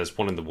there's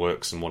one in the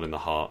works and one in the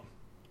heart.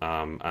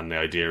 And the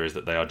idea is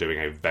that they are doing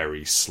a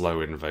very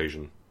slow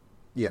invasion.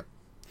 Yeah,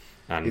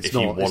 and it's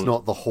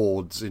not the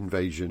Horde's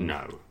invasion.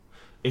 No,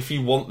 if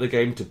you want the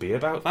game to be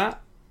about that,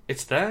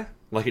 it's there.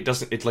 It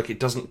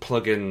doesn't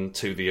plug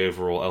into the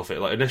overall Elfir.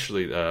 Like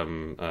initially,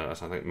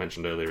 as I think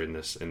mentioned earlier in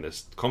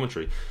this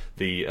commentary,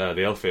 the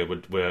Elfir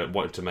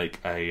wanted to make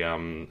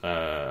an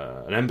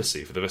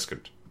embassy for the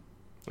Viscount,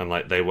 And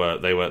like they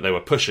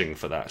were pushing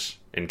for that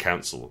in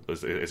council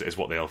is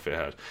what the Aelfir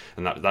had,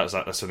 and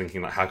that's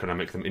thinking like, how can I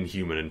make them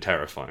inhuman and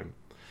terrifying?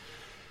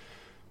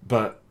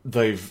 But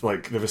the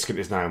Viscount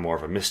is now more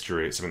of a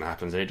mystery. It's something that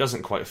happens, and it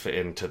doesn't quite fit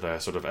into their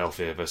sort of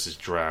Aelfir versus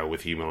Drow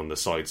with human on the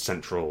side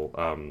central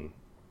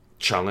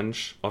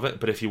challenge of it.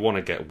 But if you want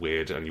to get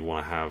weird and you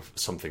want to have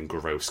something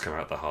gross come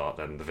out the heart,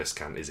 then the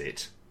Viscount is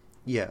it.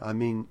 Yeah, I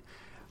mean,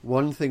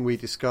 one thing we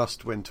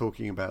discussed when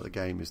talking about the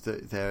game is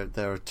that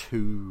there are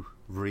two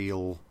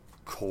real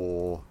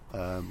core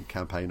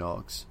campaign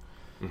arcs: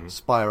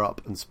 Spire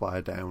Up and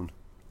Spire Down.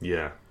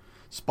 Yeah.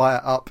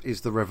 Spire Up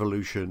is the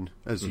revolution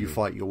as you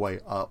fight your way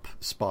up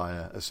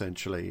Spire,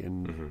 essentially,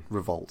 in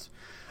Revolt.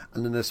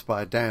 And then there's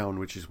Spire Down,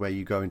 which is where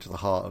you go into the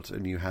heart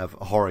and you have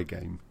a horror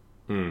game.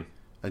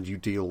 And you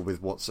deal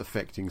with what's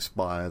affecting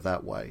Spire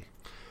that way.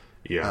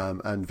 Yeah.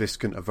 And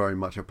Viscount are very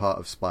much a part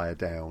of Spire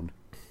Down.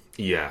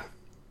 Yeah.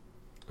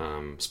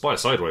 Spire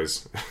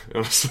Sideways,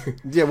 honestly.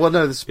 Yeah, well,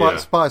 no, the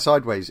Spire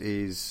Sideways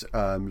is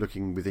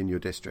looking within your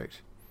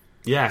district.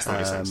 Yes, that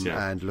makes sense,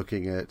 yeah. And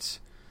looking at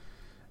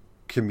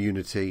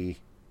community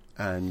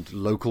and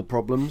local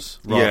problems.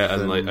 Yeah,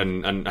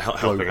 and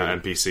helping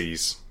out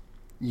NPCs.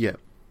 Yeah.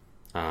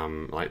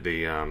 Like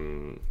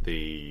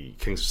the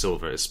Kings of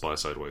Silver is Spire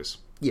Sideways.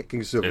 Yeah,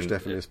 Kings of Silver is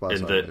definitely a Spire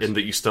Sideways. In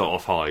that you start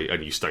off high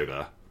and you stay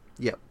there.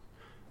 Yep.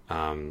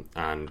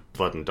 And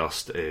Blood and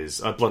Dust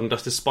is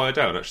Spire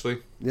Down, actually.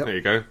 Yep. There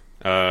you go.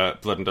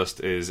 Blood and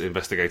Dust is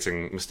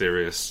investigating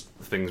mysterious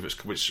things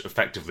which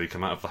effectively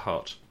come out of the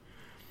heart.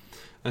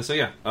 And so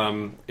yeah,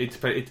 it's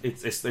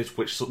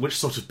which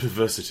sort of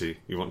perversity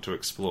you want to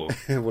explore.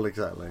 Well,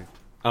 exactly.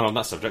 And on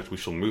that subject, we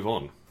shall move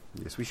on.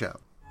 Yes, we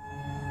shall.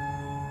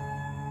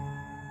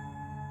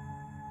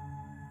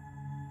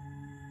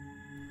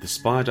 The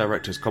Spire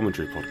Directors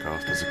Commentary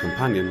Podcast is a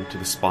companion to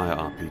the Spire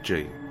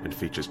RPG and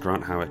features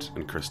Grant Howitt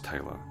and Chris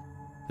Taylor.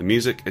 The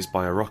music is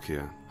by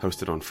Arokia,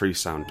 hosted on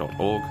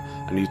freesound.org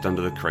and used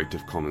under the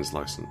Creative Commons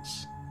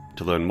license.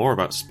 To learn more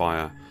about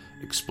Spire,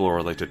 explore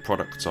related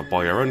products or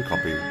buy your own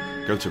copy,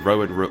 go to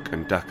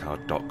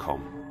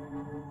rowanrookanddeckard.com.